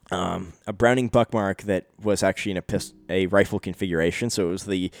Browning Buckmark that was actually in a rifle configuration. So it was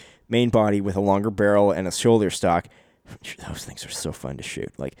the main body with a longer barrel and a shoulder stock. Those things are so fun to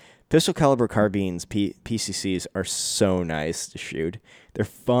shoot. Like, pistol caliber carbines, PCCs, are so nice to shoot. They're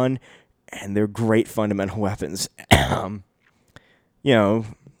fun, and they're great fundamental weapons. You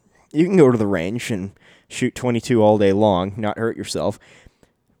can go to the range and shoot 22 all day long, not hurt yourself.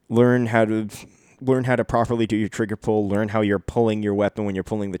 Learn how to properly do your trigger pull. Learn how you're pulling your weapon when you're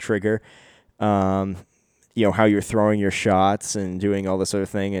pulling the trigger. How you're throwing your shots and doing all this sort of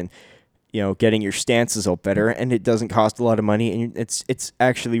thing, and getting your stances all better, and it doesn't cost a lot of money, and it's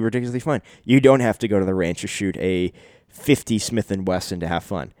actually ridiculously fun. You don't have to go to the range to shoot a 50 Smith & Wesson to have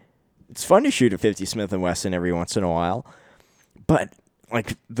fun. It's fun to shoot a 50 Smith & Wesson every once in a while, but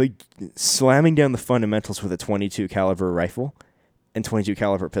like the slamming down the fundamentals with a 22 caliber rifle and 22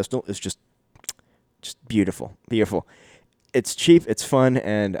 caliber pistol is just beautiful. Beautiful. It's cheap, it's fun,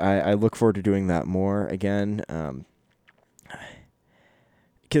 and I look forward to doing that more again.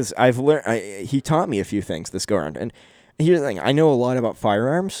 Because I've learned, he taught me a few things this go around. And here's the thing: I know a lot about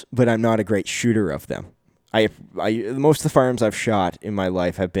firearms, but I'm not a great shooter of them. Most of the firearms I've shot in my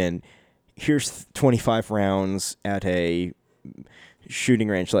life have been, here's 25 rounds at a shooting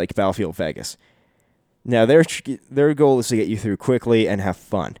range like Battlefield Vegas. Now their goal is to get you through quickly and have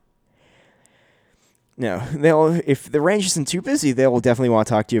fun. Now, if the range isn't too busy, they will definitely want to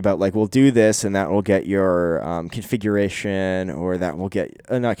talk to you about, like, we'll do this, and that will get your configuration, or that will get,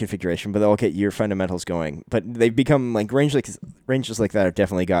 not configuration, but that will get your fundamentals going. But they've become, like, ranges like that have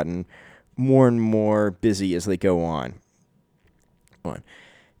definitely gotten more and more busy as they go on.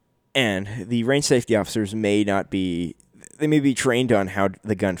 And the range safety officers may be trained on how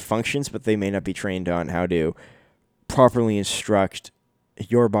the gun functions, but they may not be trained on how to properly instruct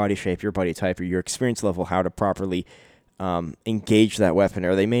your body shape, your body type, or your experience level, how to properly engage that weapon.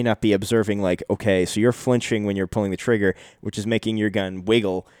 Or they may not be observing, like, okay, so you're flinching when you're pulling the trigger, which is making your gun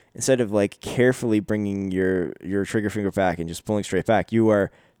wiggle. Instead of, like, carefully bringing your trigger finger back and just pulling straight back, you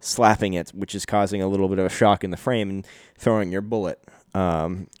are slapping it, which is causing a little bit of a shock in the frame and throwing your bullet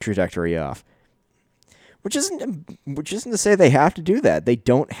trajectory off. Which isn't to say they have to do that. They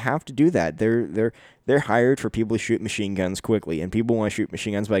don't have to do that. They're hired for people to shoot machine guns quickly, and people want to shoot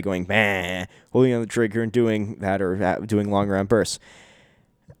machine guns by going bah, holding on the trigger and doing that, or doing long round bursts.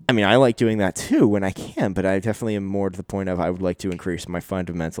 I mean, I like doing that too when I can, but I definitely am more to the point of I would like to increase my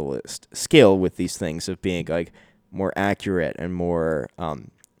fundamentalist skill with these things of being, like, more accurate and more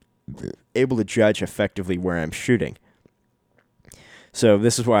able to judge effectively where I'm shooting. So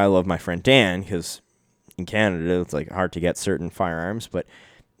this is why I love my friend Dan, because in Canada, it's, like, hard to get certain firearms, but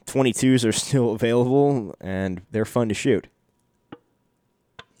 22s are still available, and they're fun to shoot.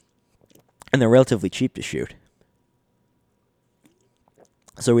 And they're relatively cheap to shoot.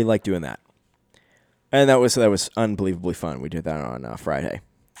 So we like doing that. And that was unbelievably fun. We did that on Friday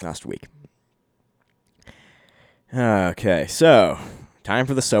last week. Okay, so time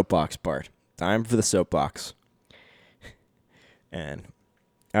for the soapbox part. Time for the soapbox. And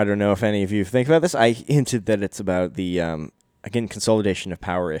I don't know if any of you think about this. I hinted that it's about the, again, consolidation of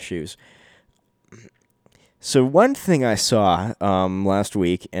power issues. So one thing I saw last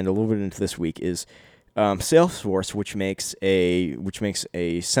week and a little bit into this week is Salesforce, which makes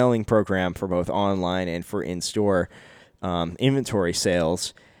a selling program for both online and for in-store inventory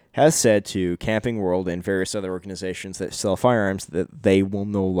sales, has said to Camping World and various other organizations that sell firearms that they will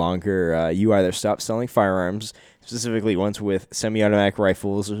no longer, you either stop selling firearms, specifically ones with semi-automatic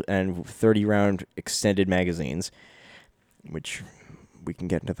rifles and 30-round extended magazines, which we can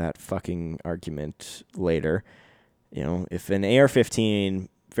get into that fucking argument later. If an AR-15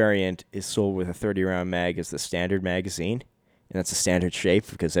 variant is sold with a 30-round mag as the standard magazine, and that's a standard shape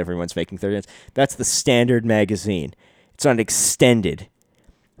because everyone's making 30 rounds, that's the standard magazine. It's not extended.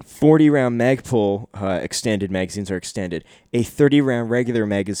 40-round Magpul extended magazines are extended. A 30-round regular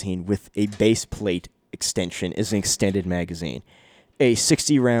magazine with a base plate extension is an extended magazine. A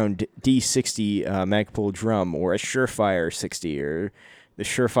 60-round D60 Magpul drum, or a Surefire 60, or the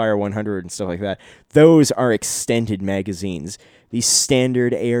Surefire 100 and stuff like that, those are extended magazines. The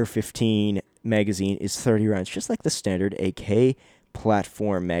standard AR-15 magazine is 30 rounds, just like the standard AK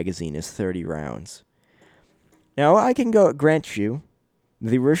platform magazine is 30 rounds. Now, I can grant you,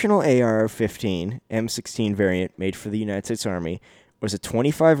 the original AR-15 M16 variant made for the United States Army was a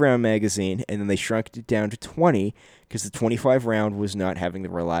 25-round magazine, and then they shrunk it down to 20 because the 25-round was not having the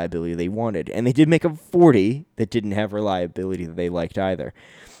reliability they wanted. And they did make a 40 that didn't have reliability that they liked either.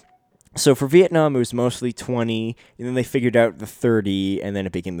 So for Vietnam, it was mostly 20, and then they figured out the 30, and then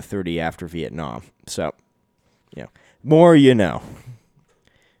it became the 30 after Vietnam. So, more you know.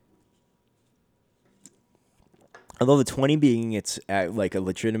 Although the 20 being it's like a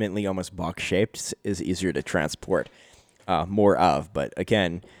legitimately almost box-shaped is easier to transport more of. But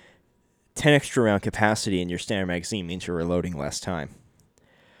again, 10 extra round capacity in your standard magazine means you're reloading less time.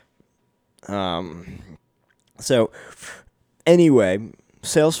 So, anyway,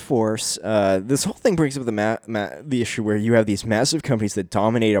 Salesforce, this whole thing brings up the issue where you have these massive companies that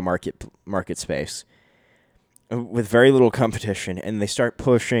dominate a market space with very little competition, and they start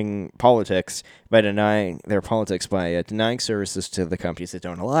pushing politics by denying services to the companies that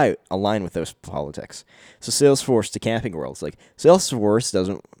don't align with those politics. So Salesforce to Camping World, like Salesforce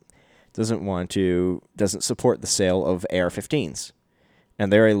doesn't support the sale of AR-15s,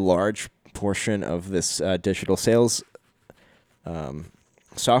 and they're a large portion of this digital sales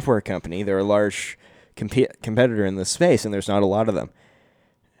software company. They're a large competitor in this space, and there's not a lot of them.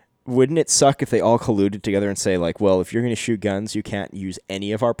 Wouldn't it suck if they all colluded together and say, like, well, if you're going to shoot guns, you can't use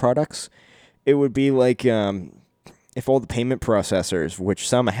any of our products? It would be like if all the payment processors, which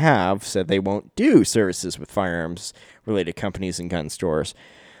some have, said they won't do services with firearms-related companies and gun stores.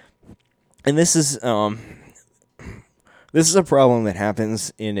 And this is a problem that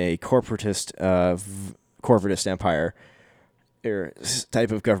happens in a corporatist empire or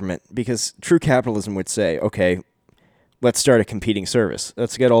type of government, because true capitalism would say, okay, let's start a competing service.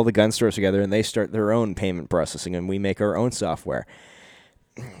 Let's get all the gun stores together, and they start their own payment processing, and we make our own software.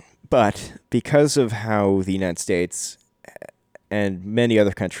 But because of how the United States and many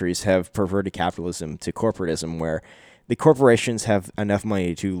other countries have perverted capitalism to corporatism, where the corporations have enough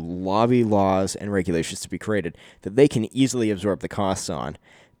money to lobby laws and regulations to be created that they can easily absorb the costs on.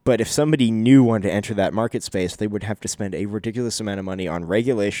 But if somebody new wanted to enter that market space, they would have to spend a ridiculous amount of money on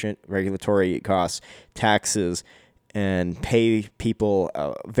regulatory costs, taxes, and pay people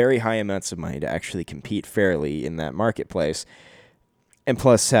very high amounts of money to actually compete fairly in that marketplace, and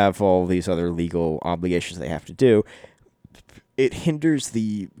plus have all these other legal obligations they have to do. It hinders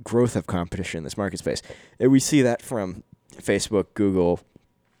the growth of competition in this market space. And we see that from Facebook, Google,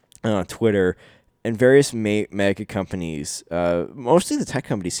 Twitter, and various mega companies. Mostly the tech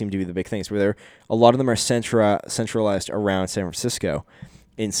companies seem to be the big things, where a lot of them are centralized around San Francisco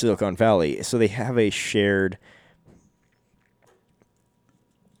in Silicon Valley. So they have a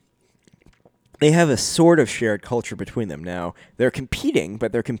sort of shared culture between them. Now, they're competing,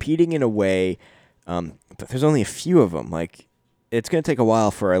 but they're competing in a way, but there's only a few of them. Like, it's going to take a while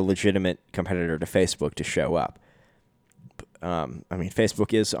for a legitimate competitor to Facebook to show up.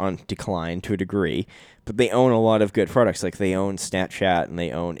 Facebook is on decline to a degree, but they own a lot of good products. Like, they own Snapchat and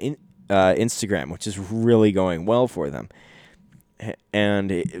they own Instagram, which is really going well for them.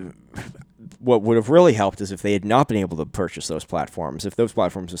 And what would have really helped is if they had not been able to purchase those platforms. If those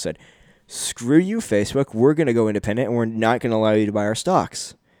platforms had said, screw you, Facebook, we're going to go independent, and we're not going to allow you to buy our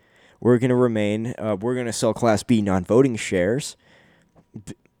stocks. We're going to we're going to sell Class B non-voting shares,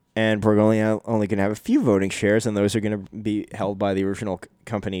 and we're only going to have a few voting shares, and those are going to be held by the original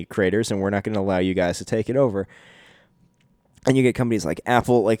company creators, and we're not going to allow you guys to take it over. And you get companies like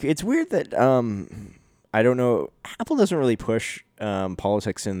Apple. Like, it's weird that, I don't know, Apple doesn't really push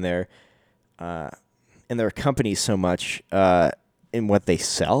politics in their companies so much in what they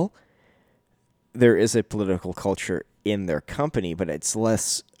sell. There is a political culture in their company, but it's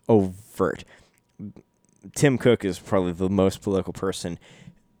less overt. Tim Cook is probably the most political person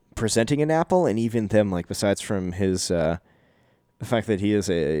presenting an Apple, and even them, like, besides from his the fact that he is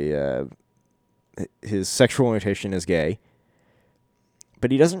his sexual orientation is gay,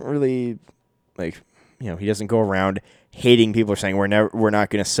 but he doesn't really, he doesn't go around hating people, saying we're not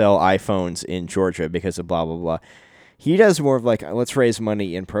going to sell iPhones in Georgia because of blah blah blah. He does more of like, let's raise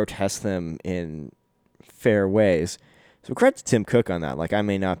money and protest them in fair ways. So credit to Tim Cook on that. Like, I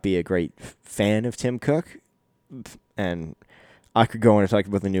may not be a great fan of Tim Cook, and I could go on and talk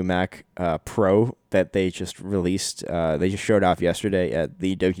about the new Mac Pro that they just released. They just showed off yesterday at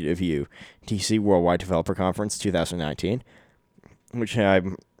the WWDC Worldwide Developer Conference 2019, which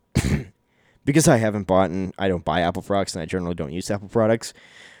I'm because I haven't bought and I don't buy Apple products and I generally don't use Apple products.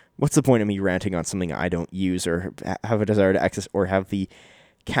 What's the point of me ranting on something I don't use or have a desire to access or have the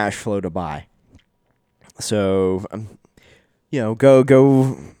cash flow to buy? So, go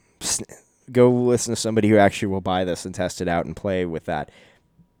listen to somebody who actually will buy this and test it out and play with that.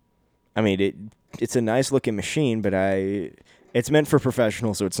 I mean, it's a nice looking machine, but it's meant for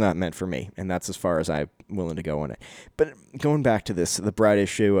professionals, so it's not meant for me, and that's as far as I'm willing to go on it. But going back to the broad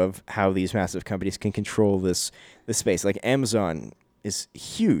issue of how these massive companies can control this space, like Amazon is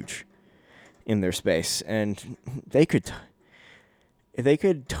huge in their space, and they could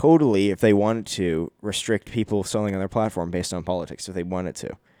totally, if they wanted to, restrict people selling on their platform based on politics if they wanted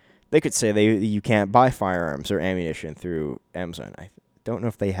to. They could say you can't buy firearms or ammunition through Amazon. I don't know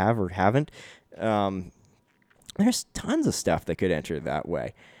if they have or haven't. There's tons of stuff that could enter that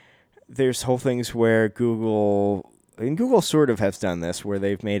way. There's whole things where Google sort of has done this, where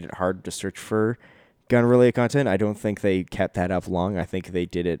they've made it hard to search for gun-related content. I don't think they kept that up long. I think they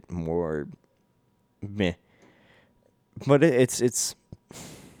did it more meh. But it's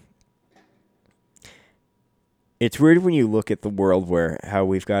weird when you look at the world where how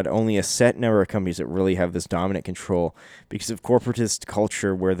we've got only a set number of companies that really have this dominant control because of corporatist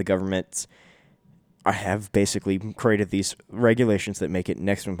culture, where the governments have basically created these regulations that make it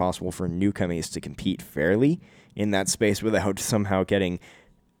next to impossible for new companies to compete fairly in that space without somehow getting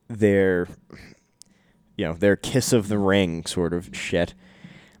their kiss of the ring sort of shit.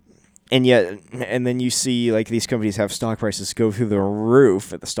 And then you see like these companies have stock prices go through the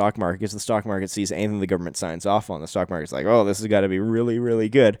roof at the stock market because the stock market sees anything the government signs off on. The stock market's like, oh, this has got to be really, really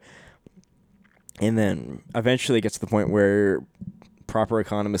good. And then eventually it gets to the point where proper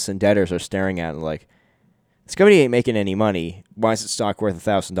economists and debtors are staring at it like, this company ain't making any money. Why is its stock worth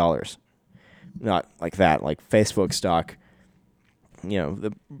 $1,000? Not like that. Like Facebook stock,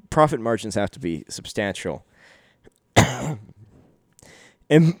 the profit margins have to be substantial.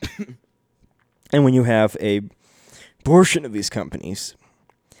 And when you have a portion of these companies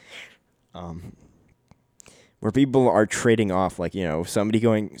where people are trading off, like, somebody's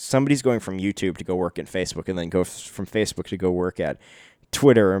going from YouTube to go work at Facebook and then go from Facebook to go work at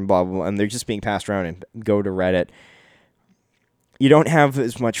Twitter and blah, blah, blah, and they're just being passed around and go to Reddit. You don't have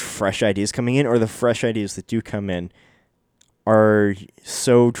as much fresh ideas coming in, or the fresh ideas that do come in are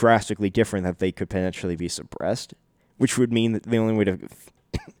so drastically different that they could potentially be suppressed, which would mean that the only way to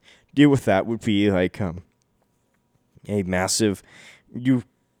deal with that would be like a massive new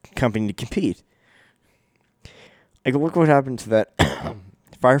company to compete. Like, look what happened to that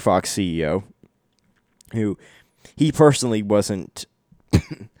Firefox CEO, who he personally wasn't.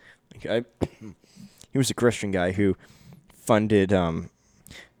 He was a Christian guy who funded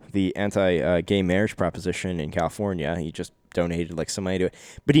the anti-gay marriage proposition in California. He just donated like some money to it,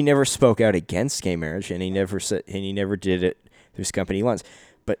 but he never spoke out against gay marriage, and he never did it through his company once.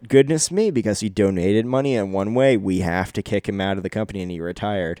 But goodness me, because he donated money in one way, we have to kick him out of the company, and he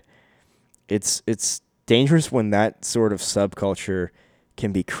retired. It's dangerous when that sort of subculture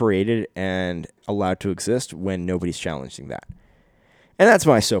can be created and allowed to exist when nobody's challenging that. And that's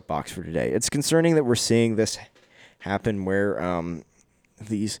my soapbox for today. It's concerning that we're seeing this happen where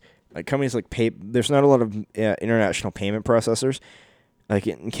these companies like there's not a lot of international payment processors. Like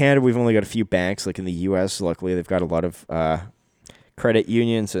in Canada, we've only got a few banks. Like in the U.S., luckily, they've got a lot of credit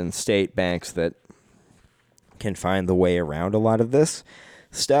unions and state banks that can find the way around a lot of this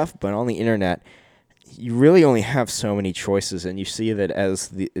stuff. But on the internet, you really only have so many choices, and you see that as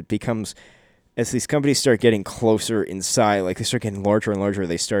these companies start getting closer inside, like they start getting larger and larger,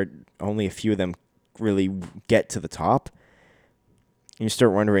 only a few of them really get to the top. And you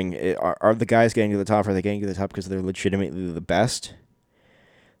start wondering, are the guys getting to the top, are they getting to the top because they're legitimately the best?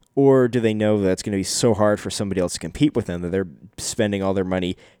 Or do they know that it's going to be so hard for somebody else to compete with them that they're spending all their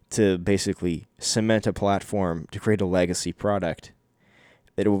money to basically cement a platform to create a legacy product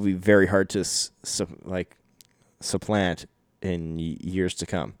that it will be very hard to supplant in years to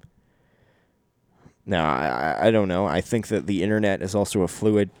come? Now, I don't know. I think that the internet is also a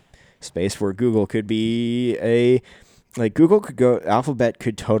fluid space where Google could be Alphabet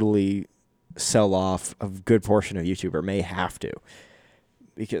could totally sell off a good portion of YouTube, or may have to,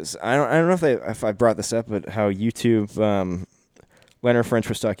 because I don't know if I brought this up, but how YouTube Leonard French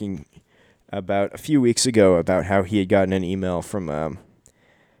was talking about a few weeks ago about how he had gotten an email from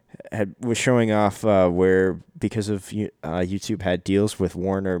was showing off where, because of YouTube had deals with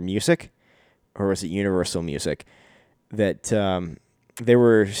Warner Music, or was it Universal Music, that they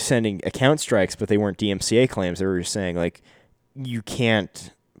were sending account strikes, but they weren't DMCA claims. They were just saying, like, you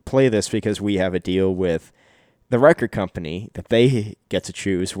can't play this because we have a deal with the record company that they get to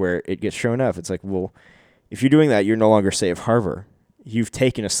choose where it gets shown up. It's like, well, if you're doing that, you're no longer safe harbor. You've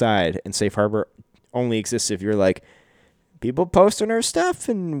taken a side, and safe harbor only exists if you're like, people post on our stuff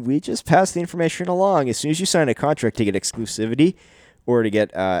and we just pass the information along. As soon as you sign a contract to get exclusivity or to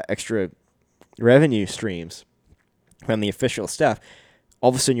get extra revenue streams from the official stuff,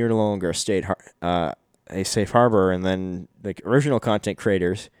 all of a sudden you're no longer a safe harbor. And then like original content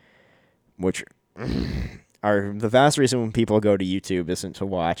creators, which are the vast reason when people go to YouTube isn't to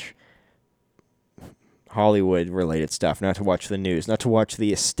watch Hollywood related stuff, not to watch the news, not to watch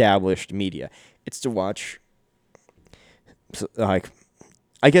the established media. It's to watch, like,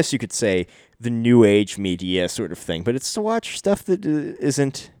 I guess you could say the new age media sort of thing, but it's to watch stuff that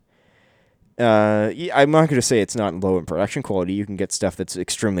isn't, I'm not going to say it's not low in production quality. You can get stuff that's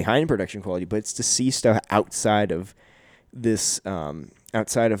extremely high in production quality, but it's to see stuff outside of this,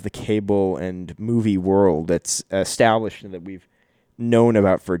 outside of the cable and movie world that's established and that we've known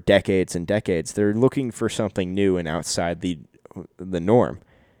about for decades and decades. They're looking for something new and outside the norm.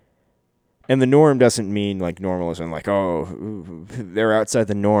 And the norm doesn't mean like normalism, like, oh, they're outside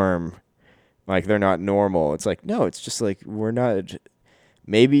the norm, like they're not normal. It's like, no, it's just like we're not.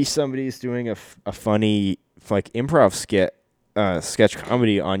 Maybe somebody's doing a funny like improv sketch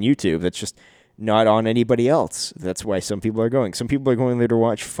comedy on YouTube that's just not on anybody else. That's why some people are going. Some people are going there to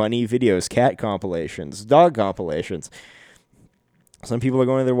watch funny videos, cat compilations, dog compilations. Some people are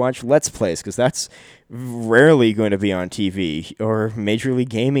going there to watch Let's Plays because that's rarely going to be on TV, or Major League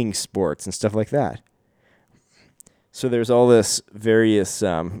Gaming sports and stuff like that. So there's all this various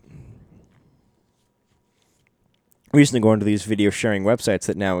reason to go into these video sharing websites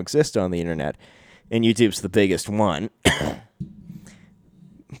that now exist on the internet, and YouTube's the biggest one.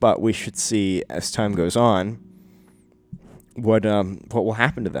 But we should see as time goes on what will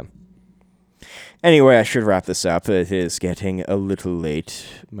happen to them. Anyway, I should wrap this up. It is getting a little late,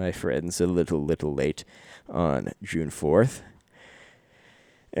 my friends, a little late on June 4th.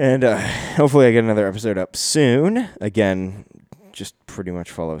 And hopefully I get another episode up soon. Again, just pretty much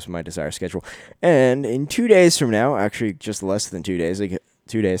follows my desired schedule. And in 2 days from now, actually just less than 2 days,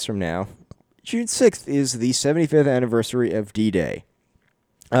 2 days from now, June 6th is the 75th anniversary of D-Day.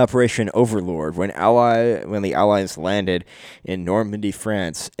 Operation Overlord, when the Allies landed in Normandy,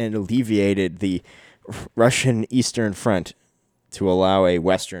 France, and alleviated the Russian Eastern Front to allow a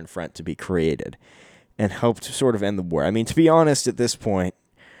Western Front to be created, and helped sort of end the war. I mean, to be honest, at this point,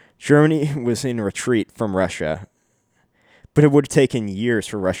 Germany was in retreat from Russia, but it would have taken years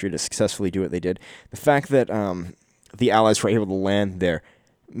for Russia to successfully do what they did. The fact that the Allies were able to land there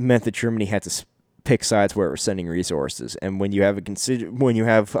meant that Germany had to pick sides where it was sending resources, and when you have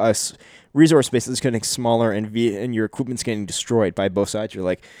a resource base that's getting smaller and your equipment's getting destroyed by both sides, you're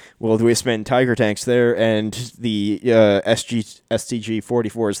like, well, do we spend Tiger tanks there and the STG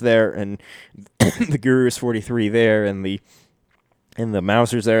 44s there and the Gurus 43 there and the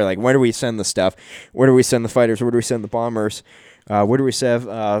Mausers there? Like, where do we send the stuff? Where do we send the fighters? Where do we send the bombers? Where do we save?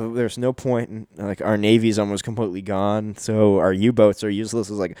 There's no point in, like, our Navy's almost completely gone, so our U-boats are useless.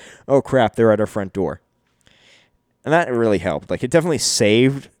 It's like, oh crap, they're at our front door. And that really helped. Like, it definitely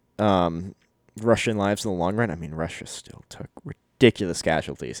saved Russian lives in the long run. I mean, Russia still took ridiculous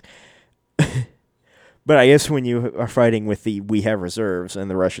casualties. But I guess when you are fighting with we have reserves,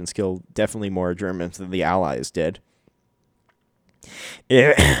 and the Russians killed definitely more Germans than the Allies did,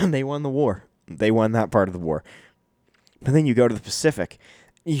 they won the war. They won that part of the war. But then you go to the Pacific,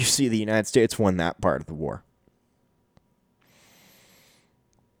 you see the United States won that part of the war.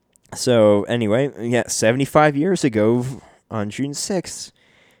 So anyway, yeah, 75 years ago on June 6th,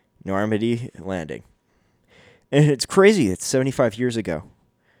 Normandy landing. And it's crazy, it's 75 years ago.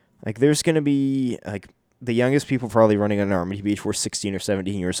 Like, there's going to be, like, the youngest people probably running on Normandy Beach were 16 or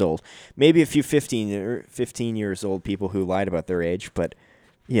 17 years old. Maybe a few 15 years old people who lied about their age, but,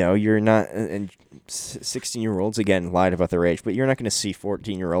 you know, you're not, and 16-year-olds, again, lied about their age, but you're not going to see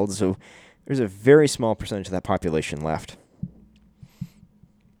 14-year-olds, so there's a very small percentage of that population left.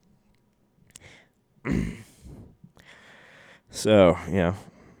 So, you know,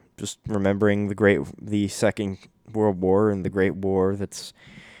 just remembering the Second World War and the Great War that's,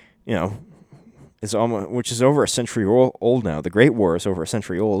 you know, which is over a century old now. The Great War is over a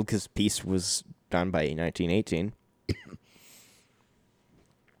century old because peace was done by 1918.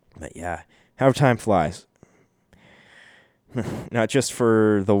 But yeah, how time flies. Not just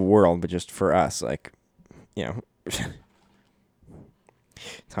for the world, but just for us. Like, you know,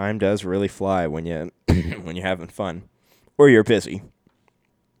 time does really fly when you when you're having fun or you're busy.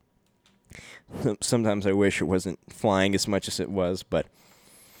 Sometimes I wish it wasn't flying as much as it was, but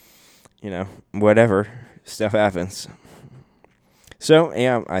whatever. Stuff happens. So,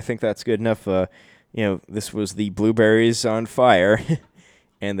 yeah, I think that's good enough. This was the Blueberries on Fire,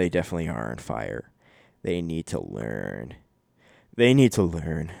 and they definitely are on fire. They need to learn.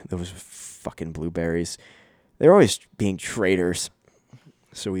 Those fucking blueberries. They're always being traitors,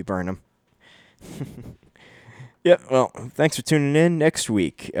 so we burn them. Yeah, well, thanks for tuning in. Next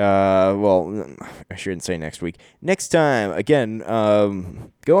week, well, I shouldn't say next week. Next time, again,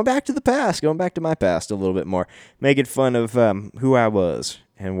 going back to the past, going back to my past a little bit more, making fun of who I was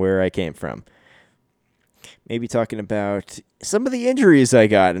and where I came from. Maybe talking about some of the injuries I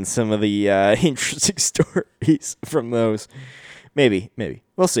got and some of the interesting stories from those. Maybe.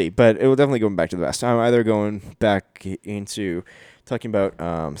 We'll see, but it will definitely go back to the past. I'm either going back into talking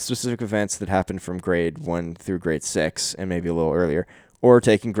about specific events that happened from grade 1 through grade 6, and maybe a little earlier, or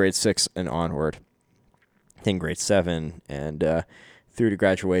taking grade 6 and onward, taking grade 7 and through to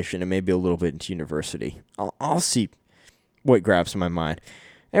graduation, and maybe a little bit into university. I'll see what grabs my mind.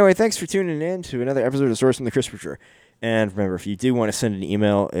 Anyway, thanks for tuning in to another episode of Stories from the Crispature. And remember, if you do want to send an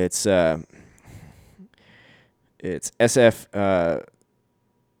email, it's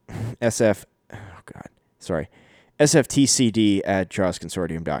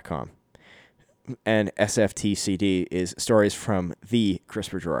And SFTCD is Stories from the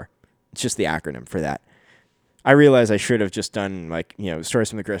Crisper Drawer. It's just the acronym for that. I realize I should have just done, Stories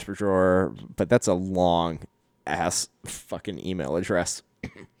from the Crisper Drawer, but that's a long-ass fucking email address.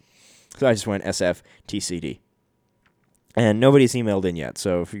 So I just went SFTCD. And nobody's emailed in yet,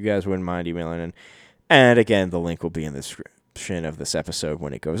 so if you guys wouldn't mind emailing in. And again, the link will be in the description of this episode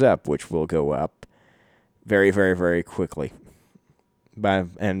when it goes up, which will go up very, very, very quickly. By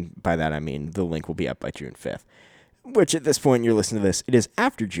that I mean the link will be up by June 5th. Which at this point you're listening to this, it is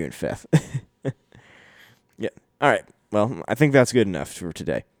after June 5th. Yeah. All right. Well, I think that's good enough for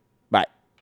today. Bye.